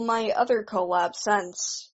all my other collabs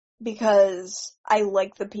since, because I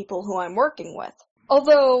like the people who I'm working with.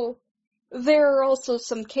 Although, there are also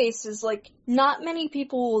some cases, like, not many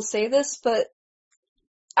people will say this, but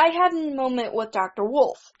I had a moment with Dr.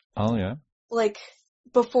 Wolf. Oh, yeah? Like,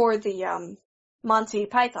 before the, Monty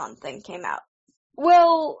Python thing came out.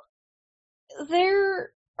 Well,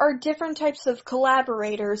 there are different types of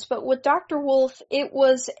collaborators, but with Dr. Wolf, it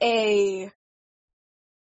was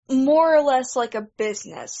more or less like a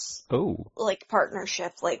business. Oh. Like,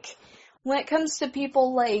 partnership. Like, when it comes to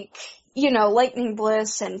people like, Lightning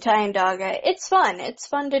Bliss and Time Dog, it's fun. It's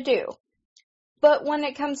fun to do. But when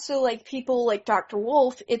it comes to, like, people like Dr.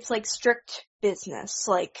 Wolf, it's like strict business.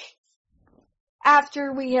 Like,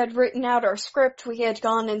 after we had written out our script, we had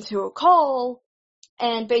gone into a call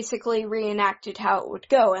and basically reenacted how it would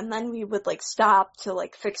go, and then we would, like, stop to,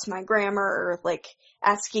 like, fix my grammar or, like,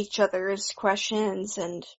 ask each other's questions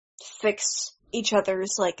and fix each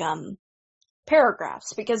other's, like,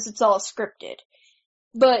 paragraphs, because it's all scripted.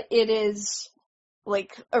 But it is,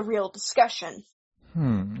 like, a real discussion.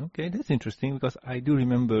 Okay, that's interesting, because I do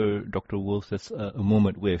remember Dr. Wolf as a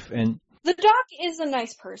moment with, and the doc is a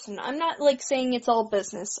nice person. I'm not, like, saying it's all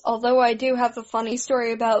business, although I do have a funny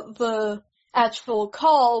story about the actual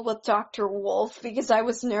call with Dr. Wolf, because I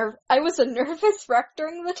was a nervous wreck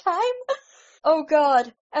during the time. Oh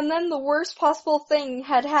god. And then the worst possible thing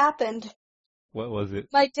had happened. What was it?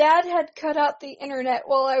 My dad had cut out the internet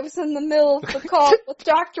while I was in the middle of the call with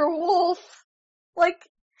Dr. Wolf. Like,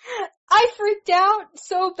 I freaked out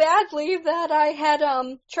so badly that I had,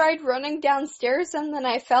 tried running downstairs and then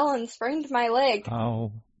I fell and sprained my leg.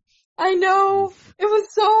 Oh. I know. It was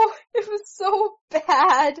so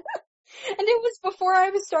bad. And it was before I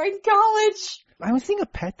was starting college. I'm seeing a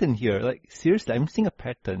pattern here. Like, seriously, I'm seeing a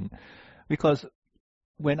pattern. Because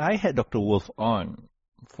when I had Dr. Wolf on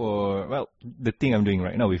for, well, the thing I'm doing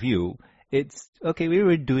right now with you, it's, okay, we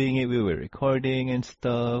were doing it, we were recording and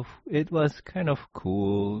stuff. It was kind of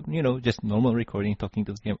cool, just normal recording, talking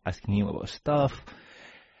to him, asking him about stuff.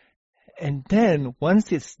 And then,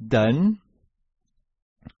 once it's done,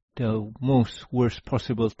 the most worst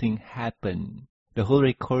possible thing happened. The whole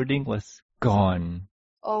recording was gone.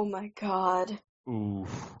 Oh my god.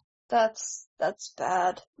 Oof. That's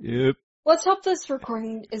bad. Yep. Let's hope this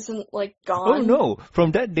recording isn't, like, gone. Oh no,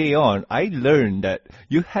 from that day on, I learned that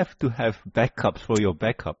you have to have backups for your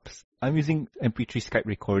backups. I'm using MP3 Skype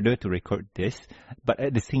recorder to record this, but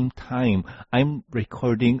at the same time, I'm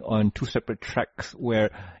recording on two separate tracks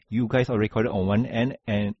where you guys are recorded on one end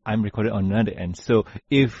and I'm recorded on another end. So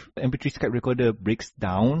if MP3 Skype recorder breaks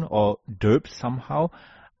down or derps somehow,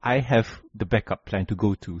 I have the backup plan to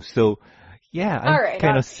go to. So yeah, I'm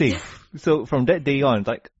kind of safe. So from that day on,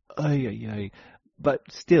 like, but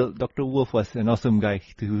still, Dr. Wolf was an awesome guy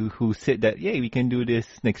who said that, yeah, we can do this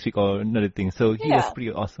next week or another thing. So he was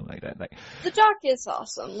pretty awesome like that. Like, the doc is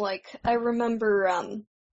awesome. Like, I remember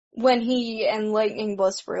when he and Lightning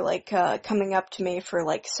Bliss were, like, coming up to me for,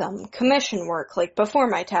 like, some commission work, like, before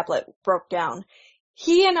my tablet broke down.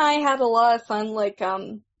 He and I had a lot of fun, like,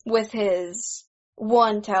 with his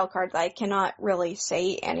one title card that I cannot really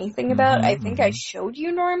say anything about. I think I showed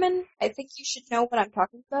you, Norman. I think you should know what I'm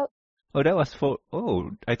talking about. Oh, that was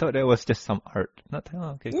I thought that was just some art.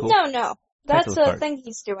 Okay, cool. No. That's a thing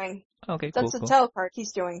he's doing. Okay, cool. That's a title card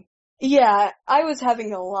he's doing. Yeah, I was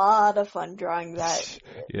having a lot of fun drawing that.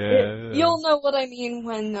 Yeah. You'll know what I mean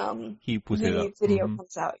when he puts it up. The video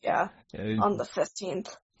comes out, on the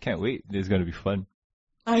 15th. Can't wait. It's gonna be fun.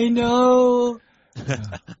 I know.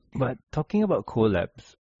 But talking about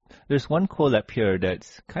collabs, there's one collab here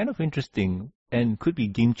that's kind of interesting and could be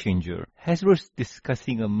game changer. Hasbro's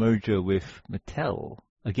discussing a merger with Mattel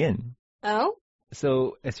again. Oh?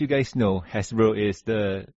 So, as you guys know, Hasbro is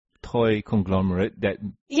the toy conglomerate that...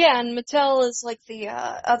 Yeah, and Mattel is like the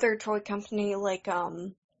other toy company, like,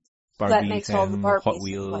 Barbies that makes all the Barbies Hot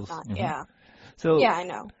Wheels. and whatnot. Mm-hmm. Yeah. So, yeah, I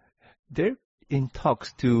know. They're in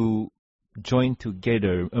talks to join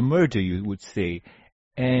together, a merger, you would say.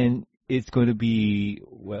 And it's going to be,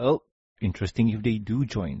 well, interesting if they do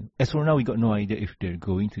join. As for now, we got no idea if they're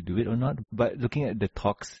going to do it or not. But looking at the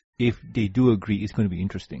talks, if they do agree, it's going to be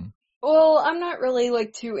interesting. Well, I'm not really,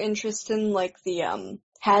 like, too interested in, like, the,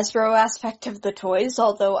 Hasbro aspect of the toys,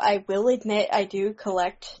 although I will admit I do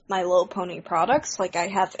collect My Little Pony products. Like, I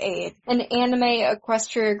have an anime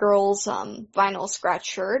Equestria Girls, vinyl scratch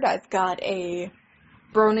shirt. I've got a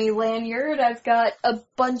Brony lanyard. I've got a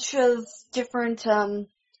bunch of different,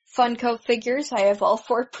 Funko figures. I have all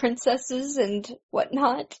 4 princesses and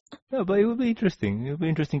whatnot. Yeah, but it will be interesting. It will be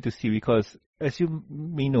interesting to see because, as you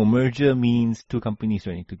may know, merger means 2 companies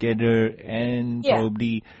joining together and Yeah.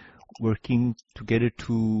 probably working together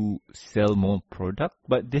to sell more product.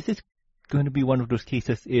 But this is going to be one of those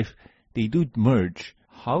cases if they do merge.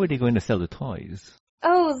 How are they going to sell the toys?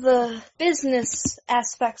 Oh, the business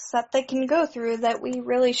aspects that they can go through that we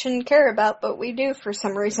really shouldn't care about, but we do for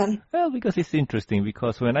some reason. Well, because it's interesting,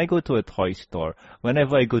 because when I go to a toy store,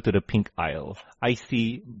 whenever I go to the pink aisle, I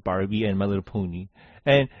see Barbie and My Little Pony.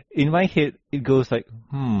 And in my head, it goes like,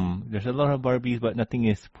 there's a lot of Barbies, but nothing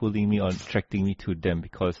is pulling me or attracting me to them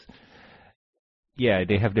because, yeah,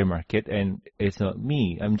 they have their market and it's not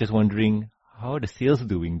me. I'm just wondering, how are the sales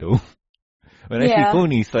doing though? When I see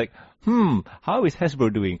ponies, like, how is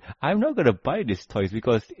Hasbro doing? I'm not gonna buy these toys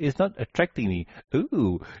because it's not attracting me.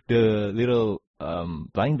 Ooh, the little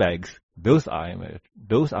blind bags, those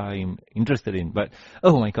I'm interested in. But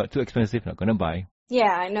oh my god, too expensive, not gonna buy.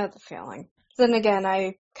 Yeah, I know the feeling. Then again,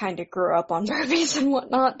 I kind of grew up on Barbies and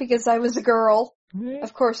whatnot because I was a girl. Yeah.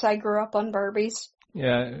 Of course, I grew up on Barbies.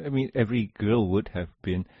 Yeah, I mean every girl would have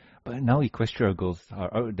been, but now equestrian girls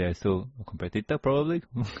are out there, so a competitor probably.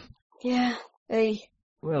 Yeah,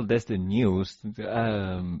 Well, that's the news.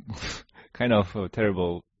 Kind of a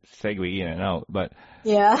terrible segue in and out, but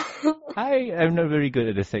yeah. I am not very good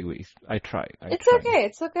at the segues. I try. It's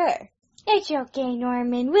okay. It's okay,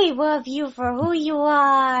 Norman. We love you for who you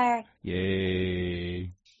are.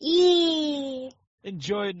 Yay. Yee.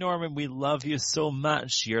 Enjoy it, Norman. We love you so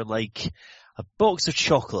much. You're like a box of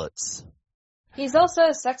chocolates. He's also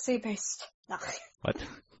a sexy beast. No. What?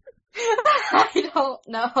 I don't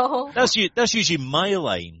know. That's usually my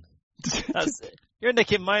line. You're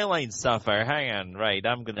nicking my line, Sapphire. Hang on, right?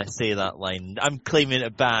 I'm gonna say that line. I'm claiming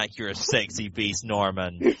it back. You're a sexy beast,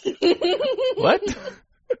 Norman. What?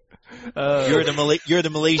 You're the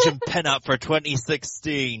Malaysian pinup for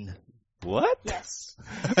 2016. What? Yes.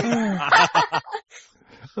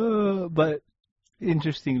 But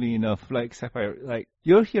interestingly enough, like Sapphire, like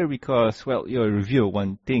you're here because, well, you're a reviewer,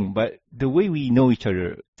 one thing, but the way we know each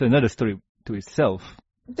other, it's another story to itself.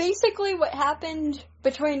 Basically, what happened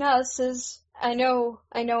between us is, I don't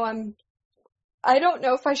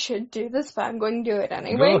know if I should do this, but I'm going to do it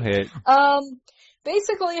anyway. Go ahead.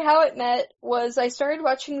 Basically how it met was I started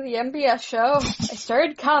watching the MBS show, I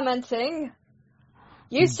started commenting,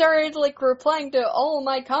 you started, like, replying to all of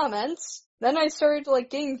my comments, then I started,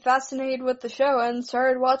 like, getting fascinated with the show and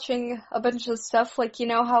started watching a bunch of stuff, like, you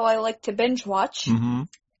know how I like to binge watch? Mm-hmm.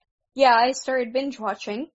 Yeah, I started binge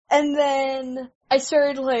watching, and then I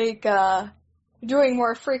started, like, doing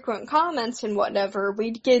more frequent comments and whatever.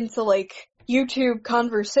 We'd get into, like, YouTube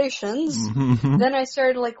conversations. Mm-hmm. Then I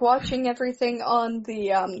started, like, watching everything on the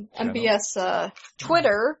MBS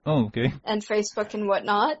Twitter Oh, okay. and Facebook and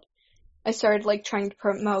whatnot. I started, like, trying to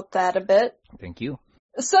promote that a bit. Thank you.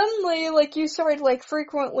 Suddenly, like, you started, like,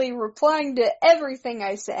 frequently replying to everything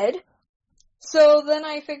I said. So then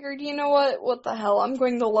I figured, you know what the hell, I'm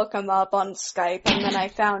going to look him up on Skype, and then I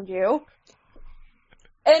found you.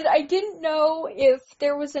 And I didn't know if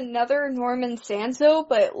there was another Norman Sanzo,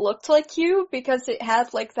 but it looked like you because it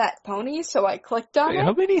had, like, that pony, so I clicked on it.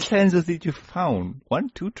 How many Sanzos did you found? 1,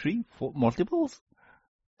 2, 3, 4, multiples?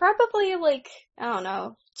 Probably, like, I don't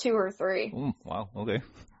know, 2 or 3. Wow, okay.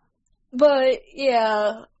 But,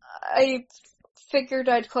 yeah, I figured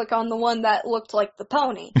I'd click on the one that looked like the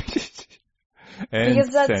pony. And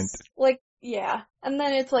because that's, sent. like, yeah. And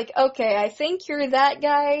then it's like, okay, I think you're that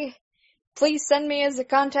guy. Please send me as a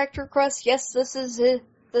contact request. Yes, this is it.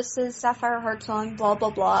 This is Sapphire Heartsong, blah, blah,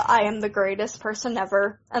 blah. I am the greatest person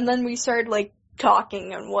ever. And then we started, like,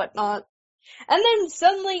 talking and whatnot. And then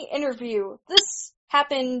suddenly interview. This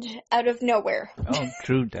happened out of nowhere. Oh,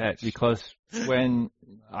 true that. Because when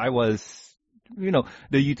I was, the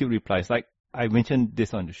YouTube replies, like I mentioned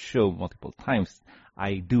this on the show multiple times,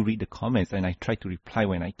 I do read the comments and I try to reply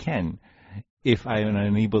when I can. If I am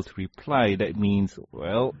unable to reply, that means,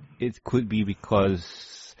 well, it could be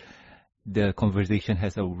because the conversation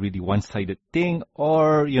has a really one-sided thing,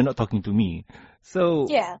 or you're not talking to me. So,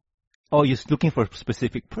 yeah. Or you're looking for a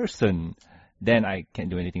specific person, then I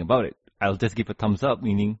can't do anything about it. I'll just give a thumbs up,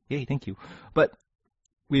 meaning, hey, thank you. But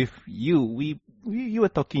with you, you were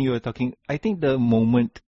talking. I think the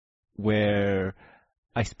moment where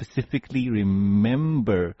I specifically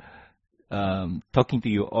remember talking to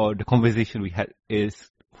you, or the conversation we had, is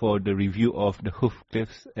for the review of the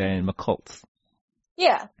Hoofcliffs and McCults.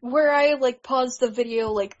 Yeah, where I, like, paused the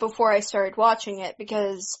video, like, before I started watching it,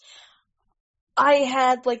 because I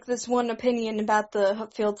had, like, this one opinion about the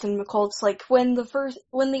Hupfields and McColts. Like, when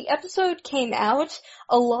the episode came out,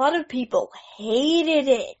 a lot of people hated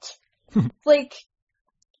it. Like,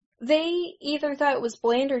 they either thought it was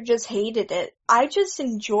bland or just hated it. I just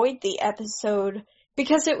enjoyed the episode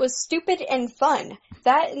because it was stupid and fun.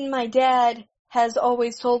 That and my dad has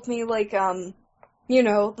always told me, like, you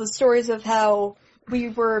know, the stories of how we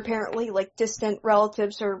were apparently, like, distant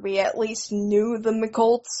relatives, or we at least knew the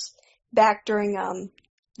McColts back during,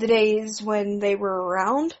 the days when they were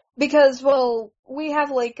around. Because, well, we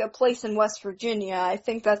have, like, a place in West Virginia. I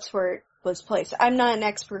think that's where it was placed. I'm not an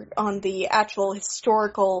expert on the actual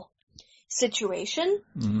historical situation.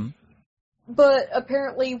 Mm-hmm. But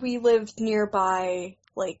apparently we lived nearby,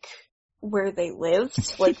 like, where they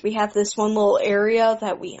lived. Like, we have this one little area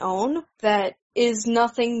that we own that is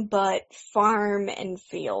nothing but farm and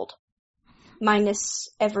field. Minus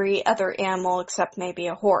every other animal except maybe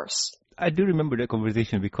a horse. I do remember that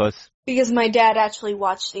conversation because my dad actually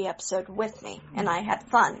watched the episode with me, and I had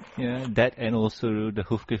fun. yeah, that and also the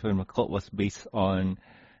Heathcliff and McCall was based on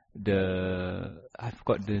I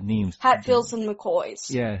forgot the names. Hatfields and McCoys.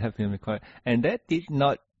 Yeah, Hatfield and McCoy. And that did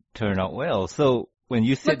not turn out well. So when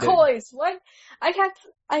you said McCoys, what?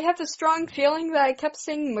 I have a strong feeling that I kept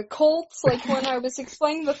saying McColts, like when I was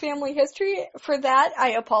explaining the family history. For that,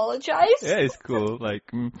 I apologize. Yeah, it's cool.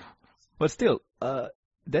 Like, but still,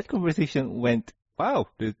 that conversation went, wow,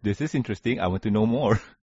 this is interesting. I want to know more.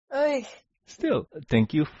 Ugh. Still,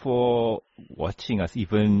 thank you for watching us,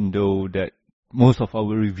 even though that most of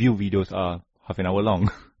our review videos are half an hour long.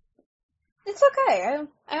 It's okay.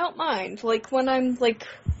 I don't mind. Like, when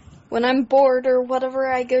I'm bored or whatever,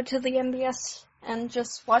 I go to the MBS and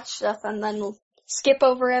just watch stuff and then skip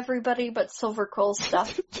over everybody but Silver Quill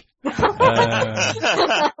stuff.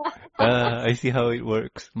 I see how it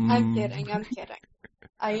works. I'm kidding.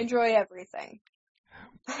 I enjoy everything.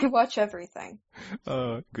 I watch everything.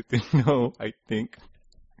 Good to know, I think.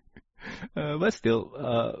 But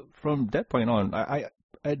still, from that point on,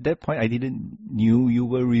 at that point I didn't knew you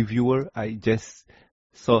were a reviewer. I just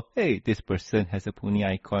saw, hey, this person has a pony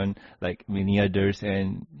icon like many others,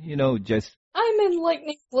 and just. I'm in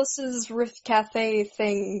Lightning Bliss's Rift Cafe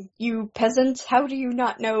thing, you peasant. How do you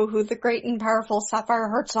not know who the great and powerful Sapphire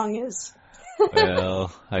Heartsong is?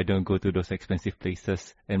 Well, I don't go to those expensive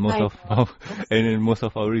places, and most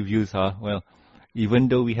of our reviews are, well, even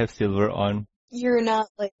though we have silver on. You're not,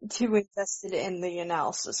 like, too invested in the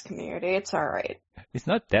analysis community. It's alright. It's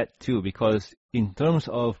not that too, because in terms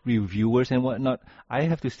of reviewers and whatnot, I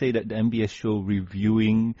have to say that the MBS show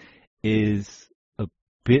reviewing is a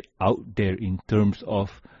bit out there in terms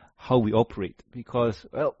of how we operate. Because,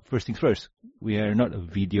 well, first things first, we are not a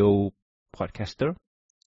video podcaster.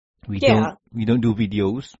 We don't do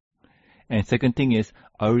videos. And second thing is,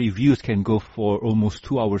 our reviews can go for almost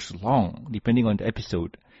 2 hours long, depending on the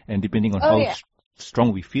episode and depending on how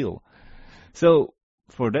strong we feel. So,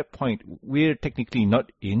 for that point, we're technically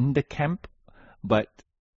not in the camp, but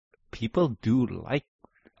people do like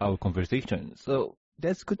our conversation. So,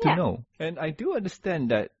 that's good to know. And I do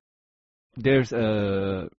understand that there's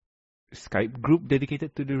a Skype group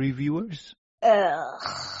dedicated to the reviewers.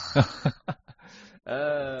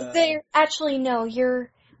 There, actually, no,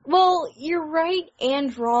 you're right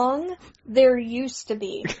and wrong. There used to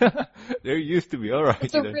be. There used to be,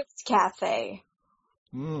 alright. The Rift Cafe.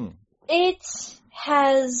 Mm. It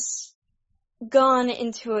has gone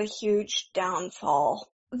into a huge downfall.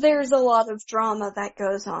 There's a lot of drama that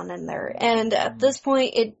goes on in there, and at this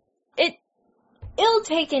point, it'll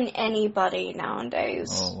take in anybody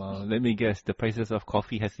nowadays. Oh, wow. Let me guess, the prices of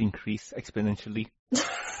coffee has increased exponentially. It's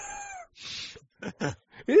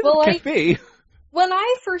a cafe. When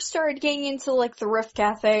I first started getting into, like, the Rift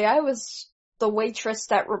Cafe, I was the waitress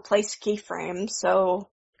that replaced Keyframe, so,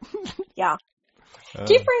 yeah.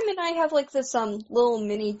 Keyframe and I have, like, this, little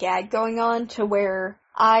mini gag going on to where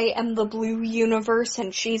I am the blue universe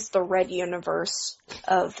and she's the red universe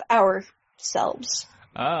of ourselves.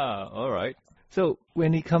 Ah, alright. So,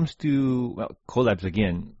 when it comes to, collabs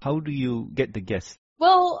again, how do you get the guests?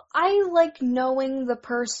 Well, I like knowing the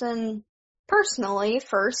person personally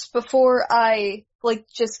first before I, like,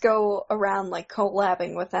 just go around, like,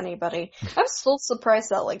 collabing with anybody. I'm still surprised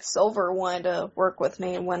that, like, Silver wanted to work with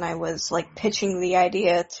me when I was, like, pitching the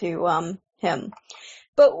idea to, him.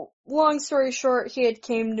 But, long story short, he had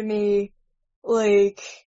came to me, like,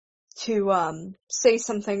 to, say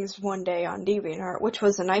some things one day on DeviantArt, which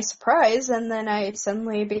was a nice surprise, and then I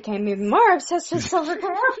suddenly became even more obsessed with Silver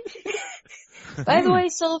Girl. By the way,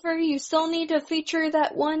 Silver, you still need to feature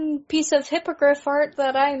that one piece of hippogriff art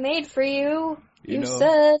that I made for you. You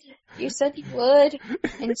said you would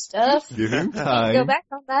and stuff. Give him Go time. back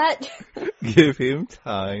on that. Give him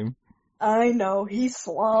time. I know, he's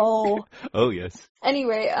slow. Oh, yes.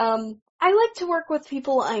 Anyway, I like to work with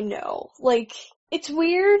people I know. Like, it's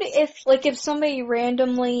weird if somebody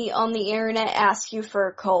randomly on the internet asks you for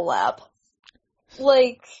a collab.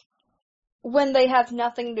 Like, when they have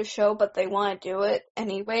nothing to show but they want to do it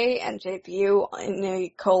anyway and debut in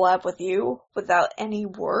a collab with you without any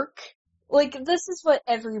work. Like, this is what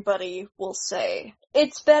everybody will say.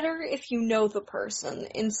 It's better if you know the person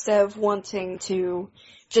instead of wanting to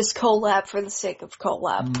just collab for the sake of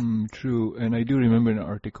collab. True. And I do remember an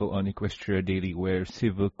article on Equestria Daily where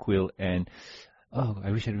Silver Quill and,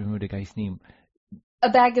 I wish I remember the guy's name. A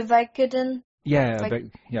bag of Vicodin? Yeah,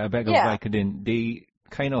 a bag of Vicodin. They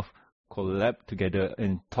kind of collab together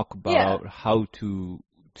and talk about how to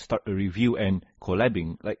start a review and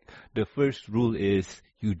collabing. Like, the first rule is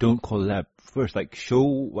you don't collab first. Like, show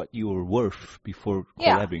what you're worth before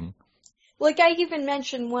collabing. Like, I even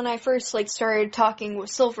mentioned when I first, started talking with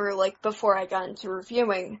Silver, before I got into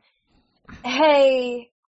reviewing,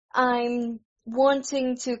 hey, I'm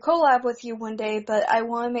wanting to collab with you one day, but I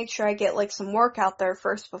want to make sure I get, some work out there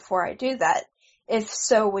first before I do that. If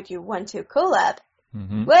so, would you want to collab?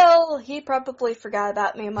 Mm-hmm. Well, he probably forgot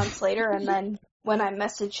about me a month later, and then when I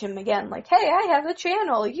messaged him again, hey, I have a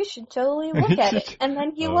channel, you should totally look at it. And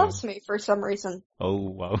then he loves me for some reason. Oh,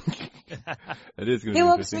 wow. That is going to be He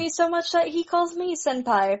loves me so much that he calls me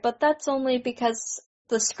senpai, but that's only because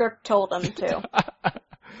the script told him to.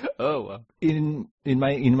 Oh, wow. In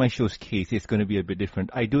my show's case, it's going to be a bit different.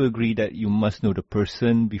 I do agree that you must know the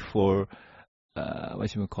person before,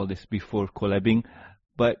 before collabing.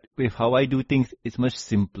 But with how I do things, it's much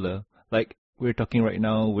simpler. Like, we're talking right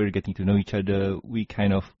now, we're getting to know each other, we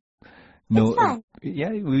kind of know,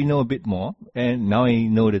 we know a bit more. And now I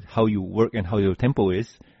know that how you work and how your tempo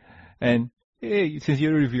is. And, hey, since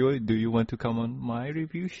you're a reviewer, do you want to come on my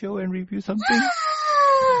review show and review something?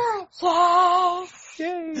 Yes!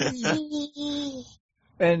 Yay!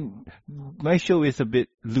 And my show is a bit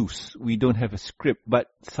loose. We don't have a script,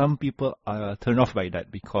 but some people are turned off by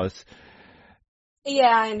that because...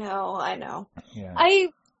 Yeah, I know. Yeah.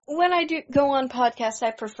 When I do go on podcasts,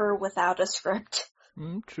 I prefer without a script.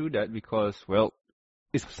 True that, because, well,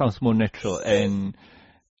 it sounds more natural, and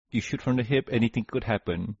you shoot from the hip, anything could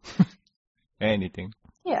happen. Anything.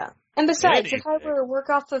 Yeah. And besides, if I were to work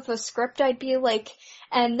off of a script, I'd be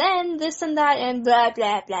and then this and that and blah,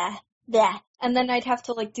 blah, blah, blah. And then I'd have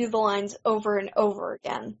to, do the lines over and over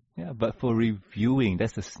again. Yeah, but for reviewing,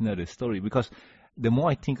 that's another story, because the more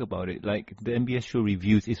I think about it, the MBS show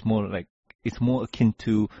reviews is more it's more akin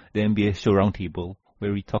to the MBS show roundtable,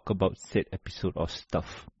 where we talk about said episode or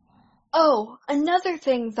stuff. Oh, another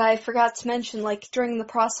thing that I forgot to mention, during the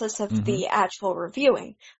process of the actual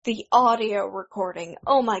reviewing, the audio recording.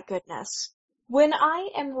 Oh my goodness. When I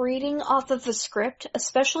am reading off of a script,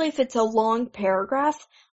 especially if it's a long paragraph,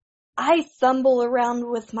 I thumble around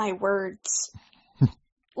with my words.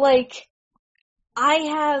 I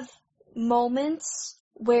have moments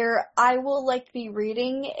where I will be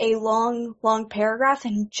reading a long paragraph,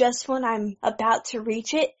 and just when I'm about to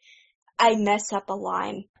reach it, I mess up a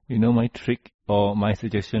line. You know, my trick or my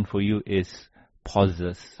suggestion for you is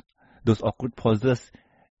pauses. Those awkward pauses,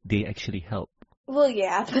 they actually help. Well,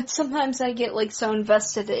 yeah, but sometimes I get so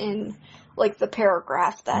invested in the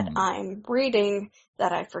paragraph that I'm reading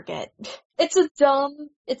that I forget. It's a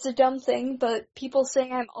dumb thing, but people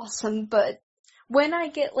say I'm awesome, but when I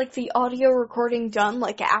get the audio recording done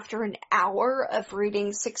after an hour of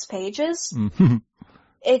reading 6 pages,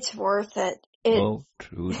 it's worth it. Oh,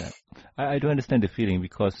 true that. I do understand the feeling,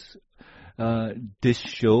 because this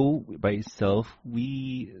show by itself,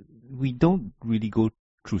 we don't really go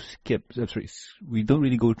through we don't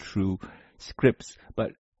really go through scripts,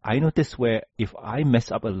 but I notice where if I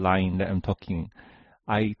mess up a line that I'm talking,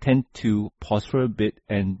 I tend to pause for a bit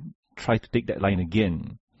and try to take that line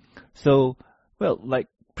again. So, well,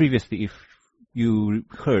 previously, if you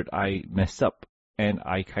heard I messed up, and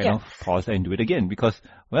I kind of pause and do it again, because,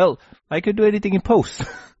 well, I could do anything in post.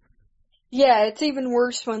 Yeah, it's even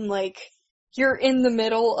worse when, you're in the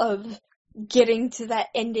middle of getting to that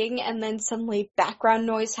ending and then suddenly background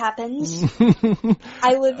noise happens.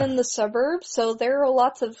 I live in the suburbs, so there are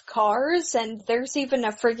lots of cars, and there's even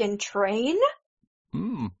a friggin' train.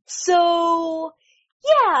 So,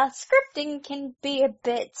 yeah, scripting can be a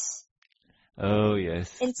bit... Oh,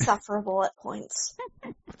 yes. insufferable at points.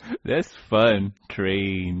 That's fun.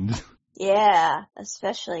 Trains. Yeah,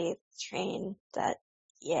 especially train that,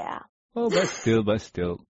 yeah. Oh, but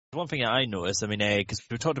still. one thing I noticed, I mean, because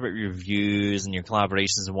we talked about your reviews and your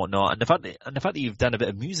collaborations and whatnot, and the fact that you've done a bit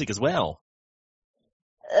of music as well.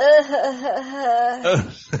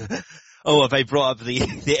 Oh, have I brought up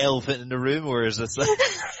the elephant in the room, or is this?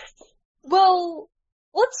 Well,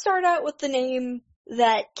 let's start out with the name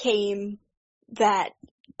that came that.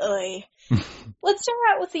 Let's start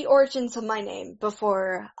out with the origins of my name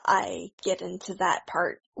before I get into that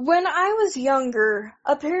part. When I was younger,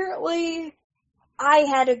 apparently I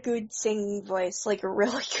had a good singing voice, like a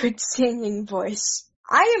really good singing voice.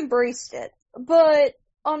 I embraced it, but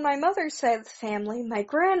on my mother's side of the family, my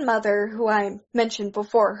grandmother, who I mentioned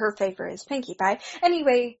before, her favorite is Pinkie Pie.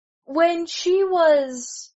 Anyway, when she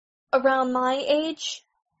was around my age,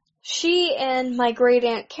 she and my great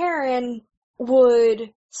aunt Karen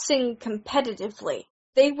would sing competitively.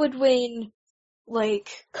 They would win,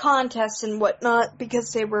 like, contests and whatnot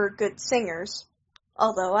because they were good singers.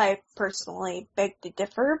 Although I personally beg to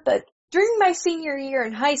differ, but during my senior year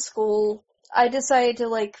in high school, I decided to,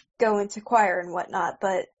 like, go into choir and whatnot,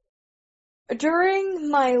 but during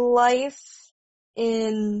my life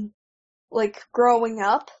in, like, growing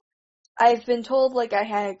up, I've been told, like, I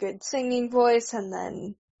had a good singing voice, and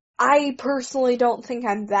then I personally don't think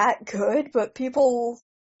I'm that good, but people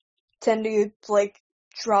tend to, like,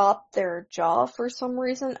 drop their jaw for some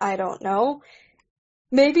reason. I don't know.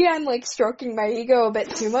 Maybe I'm, like, stroking my ego a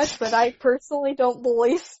bit too much, but I personally don't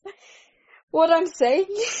believe what I'm saying.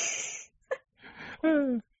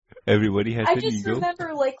 Everybody has I an just ego.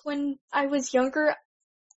 remember, like, when I was younger,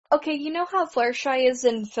 okay, you know how Fluttershy is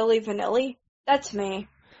in Philly Vanilli? That's me.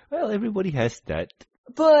 Well, everybody has that.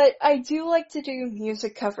 But I do like to do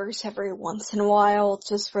music covers every once in a while,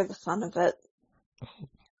 just for the fun of it.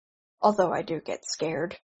 Although I do get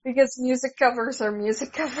scared. Because music covers are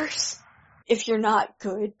music covers. If you're not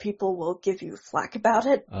good, people will give you flack about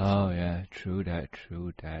it. Oh, yeah, true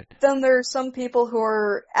that. Then there are some people who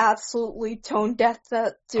are absolutely tone deaf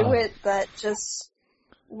that do it, that just...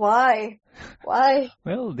 Why?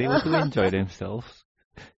 Well, they want to enjoy themselves.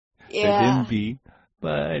 Yeah. Let them be.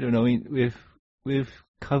 But I don't know, with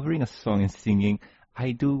covering a song and singing,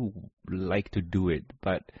 I do like to do it,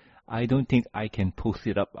 but I don't think I can post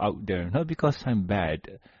it up out there. Not because I'm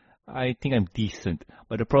bad. I think I'm decent,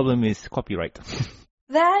 but the problem is copyright.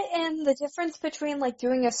 That and the difference between, like,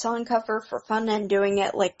 doing a song cover for fun and doing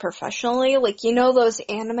it, like, professionally. Like, you know those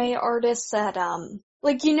anime artists that,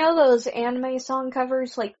 like, you know those anime song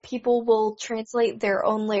covers, like, people will translate their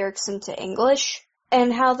own lyrics into English?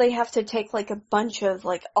 And how they have to take, like, a bunch of,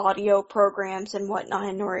 like, audio programs and whatnot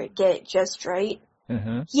in order to get it just right?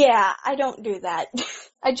 Uh-huh. Yeah, I don't do that.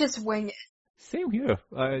 I just wing it. Same here.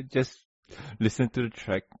 I just listen to the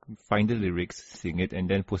track, find the lyrics, sing it, and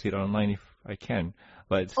then post it online if I can.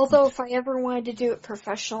 But Although if I ever wanted to do it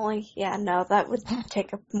professionally, yeah, no, that would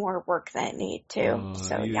take up more work than it need to.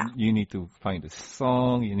 So, yeah. You need to find the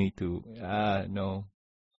song, you need to, no.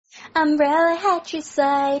 Umbrella hat your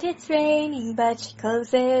side, it's raining, but you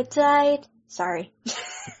close it tight. Sorry.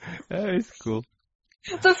 It's cool.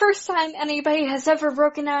 The first time anybody has ever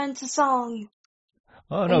broken out into song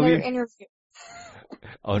Oh, in no, their interview.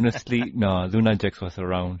 honestly, no, Luna Jax was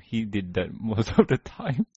around. He did that most of the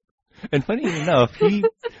time. And funny enough, he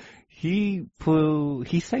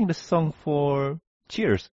sang the song for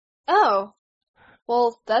Cheers. Oh.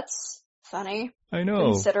 Well, that's funny. I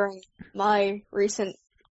know. Considering my recent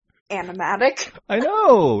animatic. I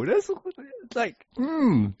know. That's like,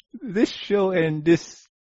 this show and this,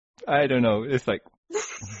 I don't know. It's like,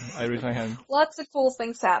 I raise my hand. Lots of cool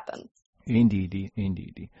things happen.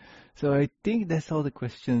 Indeed. So I think that's all the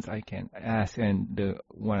questions I can ask and the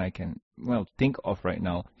one I can, think of right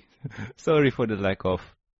now. Sorry for the lack of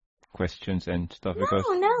questions and stuff because...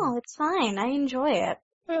 No, it's fine. I enjoy it.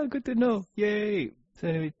 Well, good to know. Yay. So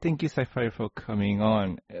anyway, thank you, Sapphire, for coming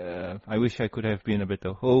on. I wish I could have been a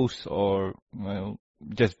better host or,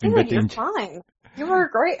 just been better. You're fine. You were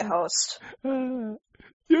a great host.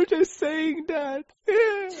 You're just saying that.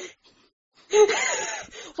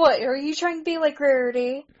 What, are you trying to be like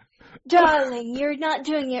Rarity? Darling, you're not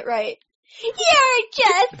doing it right. You're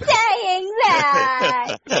just saying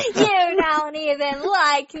that! You don't even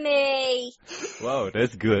like me! Wow,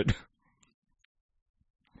 that's good.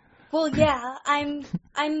 Well, yeah, I'm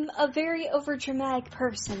a very overdramatic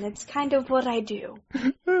person. It's kind of what I do.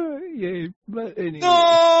 Yay, but anyway.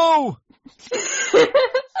 No!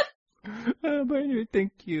 But anyway,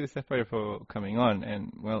 thank you, Sapphire, for coming on.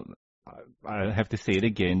 And, I'll have to say it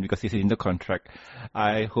again because it's in the contract.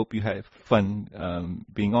 I hope you had fun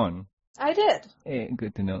being on. I did.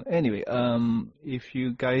 Good to know. Anyway, if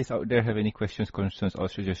you guys out there have any questions, concerns, or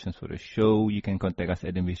suggestions for the show, you can contact us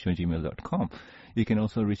at mbsshow@gmail.com. You can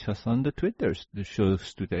also reach us on the Twitters. The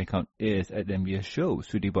show's Twitter account is at MBS Show.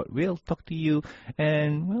 Sudibot will talk to you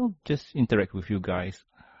and, well, just interact with you guys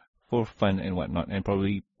for fun and whatnot, and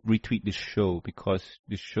probably retweet this show because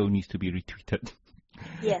this show needs to be retweeted.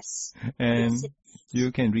 Yes. And Yes.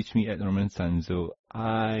 you can reach me at Norman Sanzo.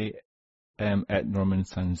 I am at Norman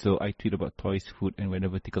Sanzo. I tweet about toys, food, and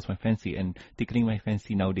whatever tickles my fancy. And tickling my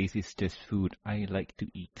fancy nowadays is just food. I like to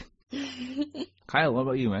eat. Kyle, what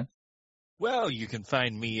about you, man? Well, you can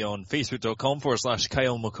find me on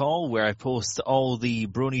facebook.com/Kyle McCall, where I post all the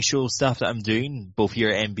Brony Show stuff that I'm doing, both here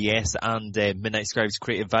at MBS and Midnight Scribes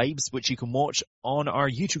Creative Vibes, which you can watch on our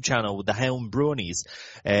YouTube channel with the Helm Bronies.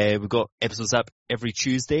 We've got episodes up every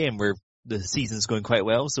Tuesday, and the season's going quite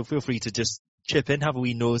well, so feel free to just chip in, have a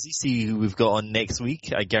wee nosy, see who we've got on next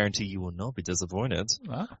week. I guarantee you will not be disappointed.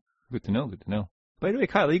 Ah, good to know, good to know. By the way,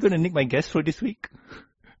 Kyle, are you going to nick my guest for this week?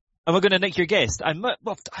 Am I going to nick your guest? I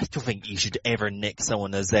don't think you should ever nick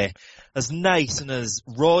someone as nice and as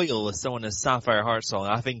royal as someone as Sapphire Heartsong.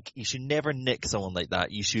 I think you should never nick someone like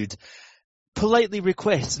that. You should politely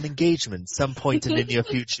request an engagement some point in the near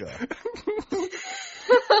future.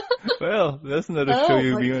 Well, that's another show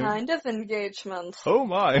you'll be on. What kind of engagement? Oh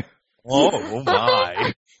my. Oh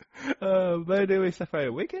my. By the way,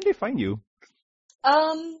 Sapphire, where can they find you?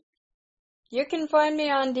 You can find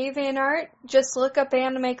me on DeviantArt. Just look up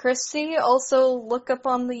Anime Christie. Also look up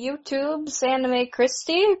on the YouTubes Anime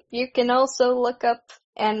Christie. You can also look up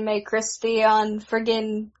Anime Christie on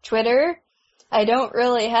friggin' Twitter. I don't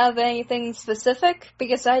really have anything specific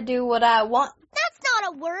because I do what I want. That's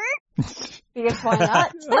not a word. Because why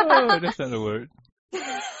not? Oh, that's not a word.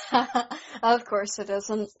 Of course it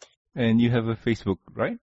isn't. And you have a Facebook,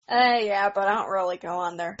 right? Yeah, but I don't really go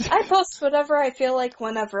on there. I post whatever I feel like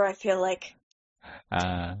whenever I feel like.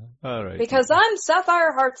 Alright. Because I'm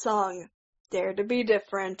Sapphire Heartsong. Dare to be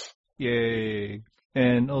different. Yay.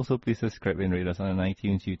 And also please subscribe and rate us on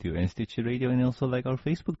iTunes, YouTube, and Stitcher Radio, and also like our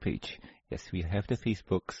Facebook page. Yes, we have the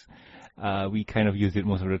Facebooks. We kind of use it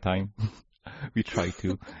most of the time. We try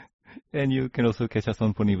to. And you can also catch us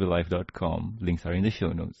on ponyvillelife.com. Links are in the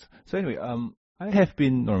show notes. So anyway, I have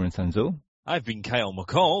been Norman Sanzo. I've been Kyle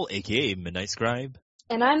McCall, aka Midnight Scribe.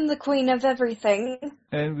 And I'm the queen of everything.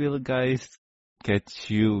 And we'll guys catch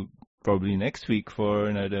you probably next week for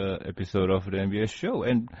another episode of the MBS show.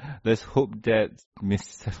 And let's hope that Miss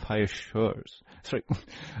Sapphire Shores. Sorry.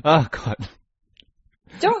 Oh God.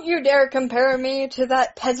 Don't you dare compare me to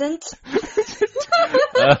that peasant.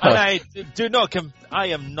 I do not I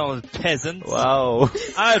am not a peasant. Wow.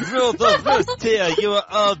 I ruled the first tier, you are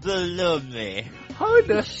all below me. How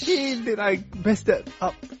the hell did I mess that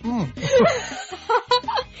up?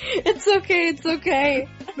 It's okay, it's okay.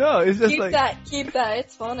 No, it's just Keep that,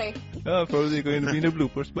 it's funny. Probably going to be in the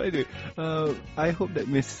bloopers. But anyway, I hope that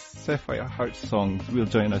Miss Sapphire Heartsong will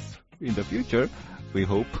join us in the future. We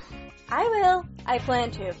hope. I will. I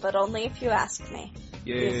plan to, but only if you ask me.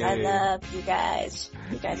 Yay. Because I love you guys.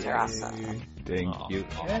 You guys are awesome. Thank you.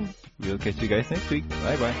 And we'll catch you guys next week.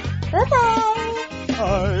 Bye-bye. Bye-bye.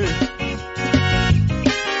 Bye.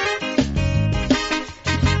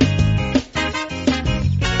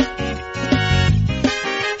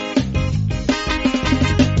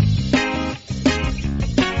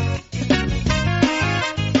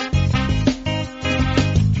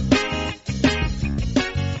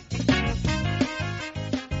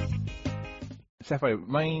 Sapphire,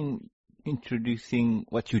 mind introducing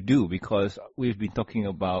what you do? Because we've been talking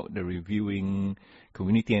about the reviewing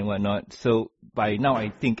community and whatnot. So by now, I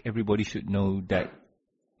think everybody should know that.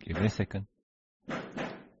 Give me a second.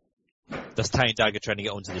 That's Tiny Dagger trying to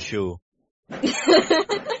get onto the show.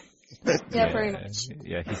 Yeah, pretty much.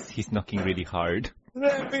 Yeah, he's knocking really hard.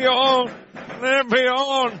 Let me on! Let me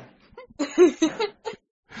on!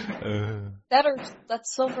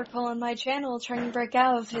 That's Silver calling my channel trying to break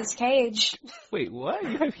out of his cage. Wait, what?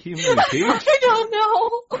 You have him in the cage? I don't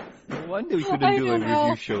know. No wonder we couldn't do a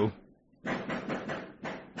review show.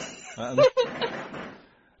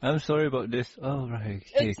 I'm sorry about this. Oh, right.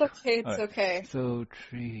 Okay. It's okay, it's right. okay. So,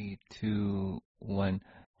 3, 2, 1.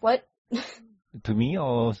 What? To me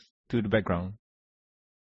or to the background?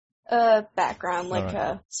 Background, like,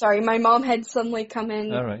 right. Sorry, my mom had suddenly come in,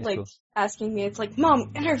 right, like, cool. asking me, it's like,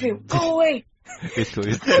 Mom, interview, go away! It's cool,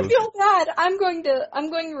 it's I cool. feel bad. I'm going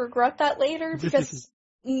to regret that later, because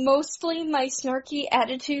mostly my snarky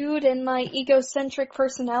attitude and my egocentric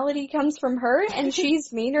personality comes from her, and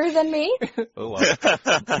she's meaner than me. Oh, wow.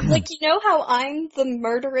 Like, you know how I'm the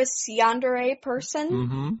murderous yandere person?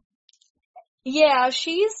 Mm-hmm. Yeah,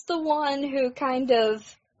 she's the one who kind of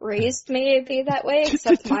raised me to be that way,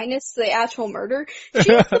 except minus the actual murder. She's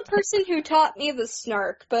the person who taught me the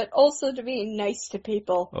snark, but also to be nice to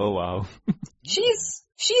people. Oh, wow. She's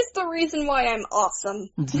the reason why I'm awesome.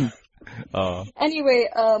 Anyway,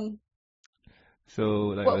 so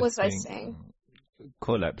like what was I saying?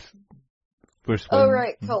 Collabs. First one. Oh,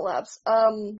 right, collabs.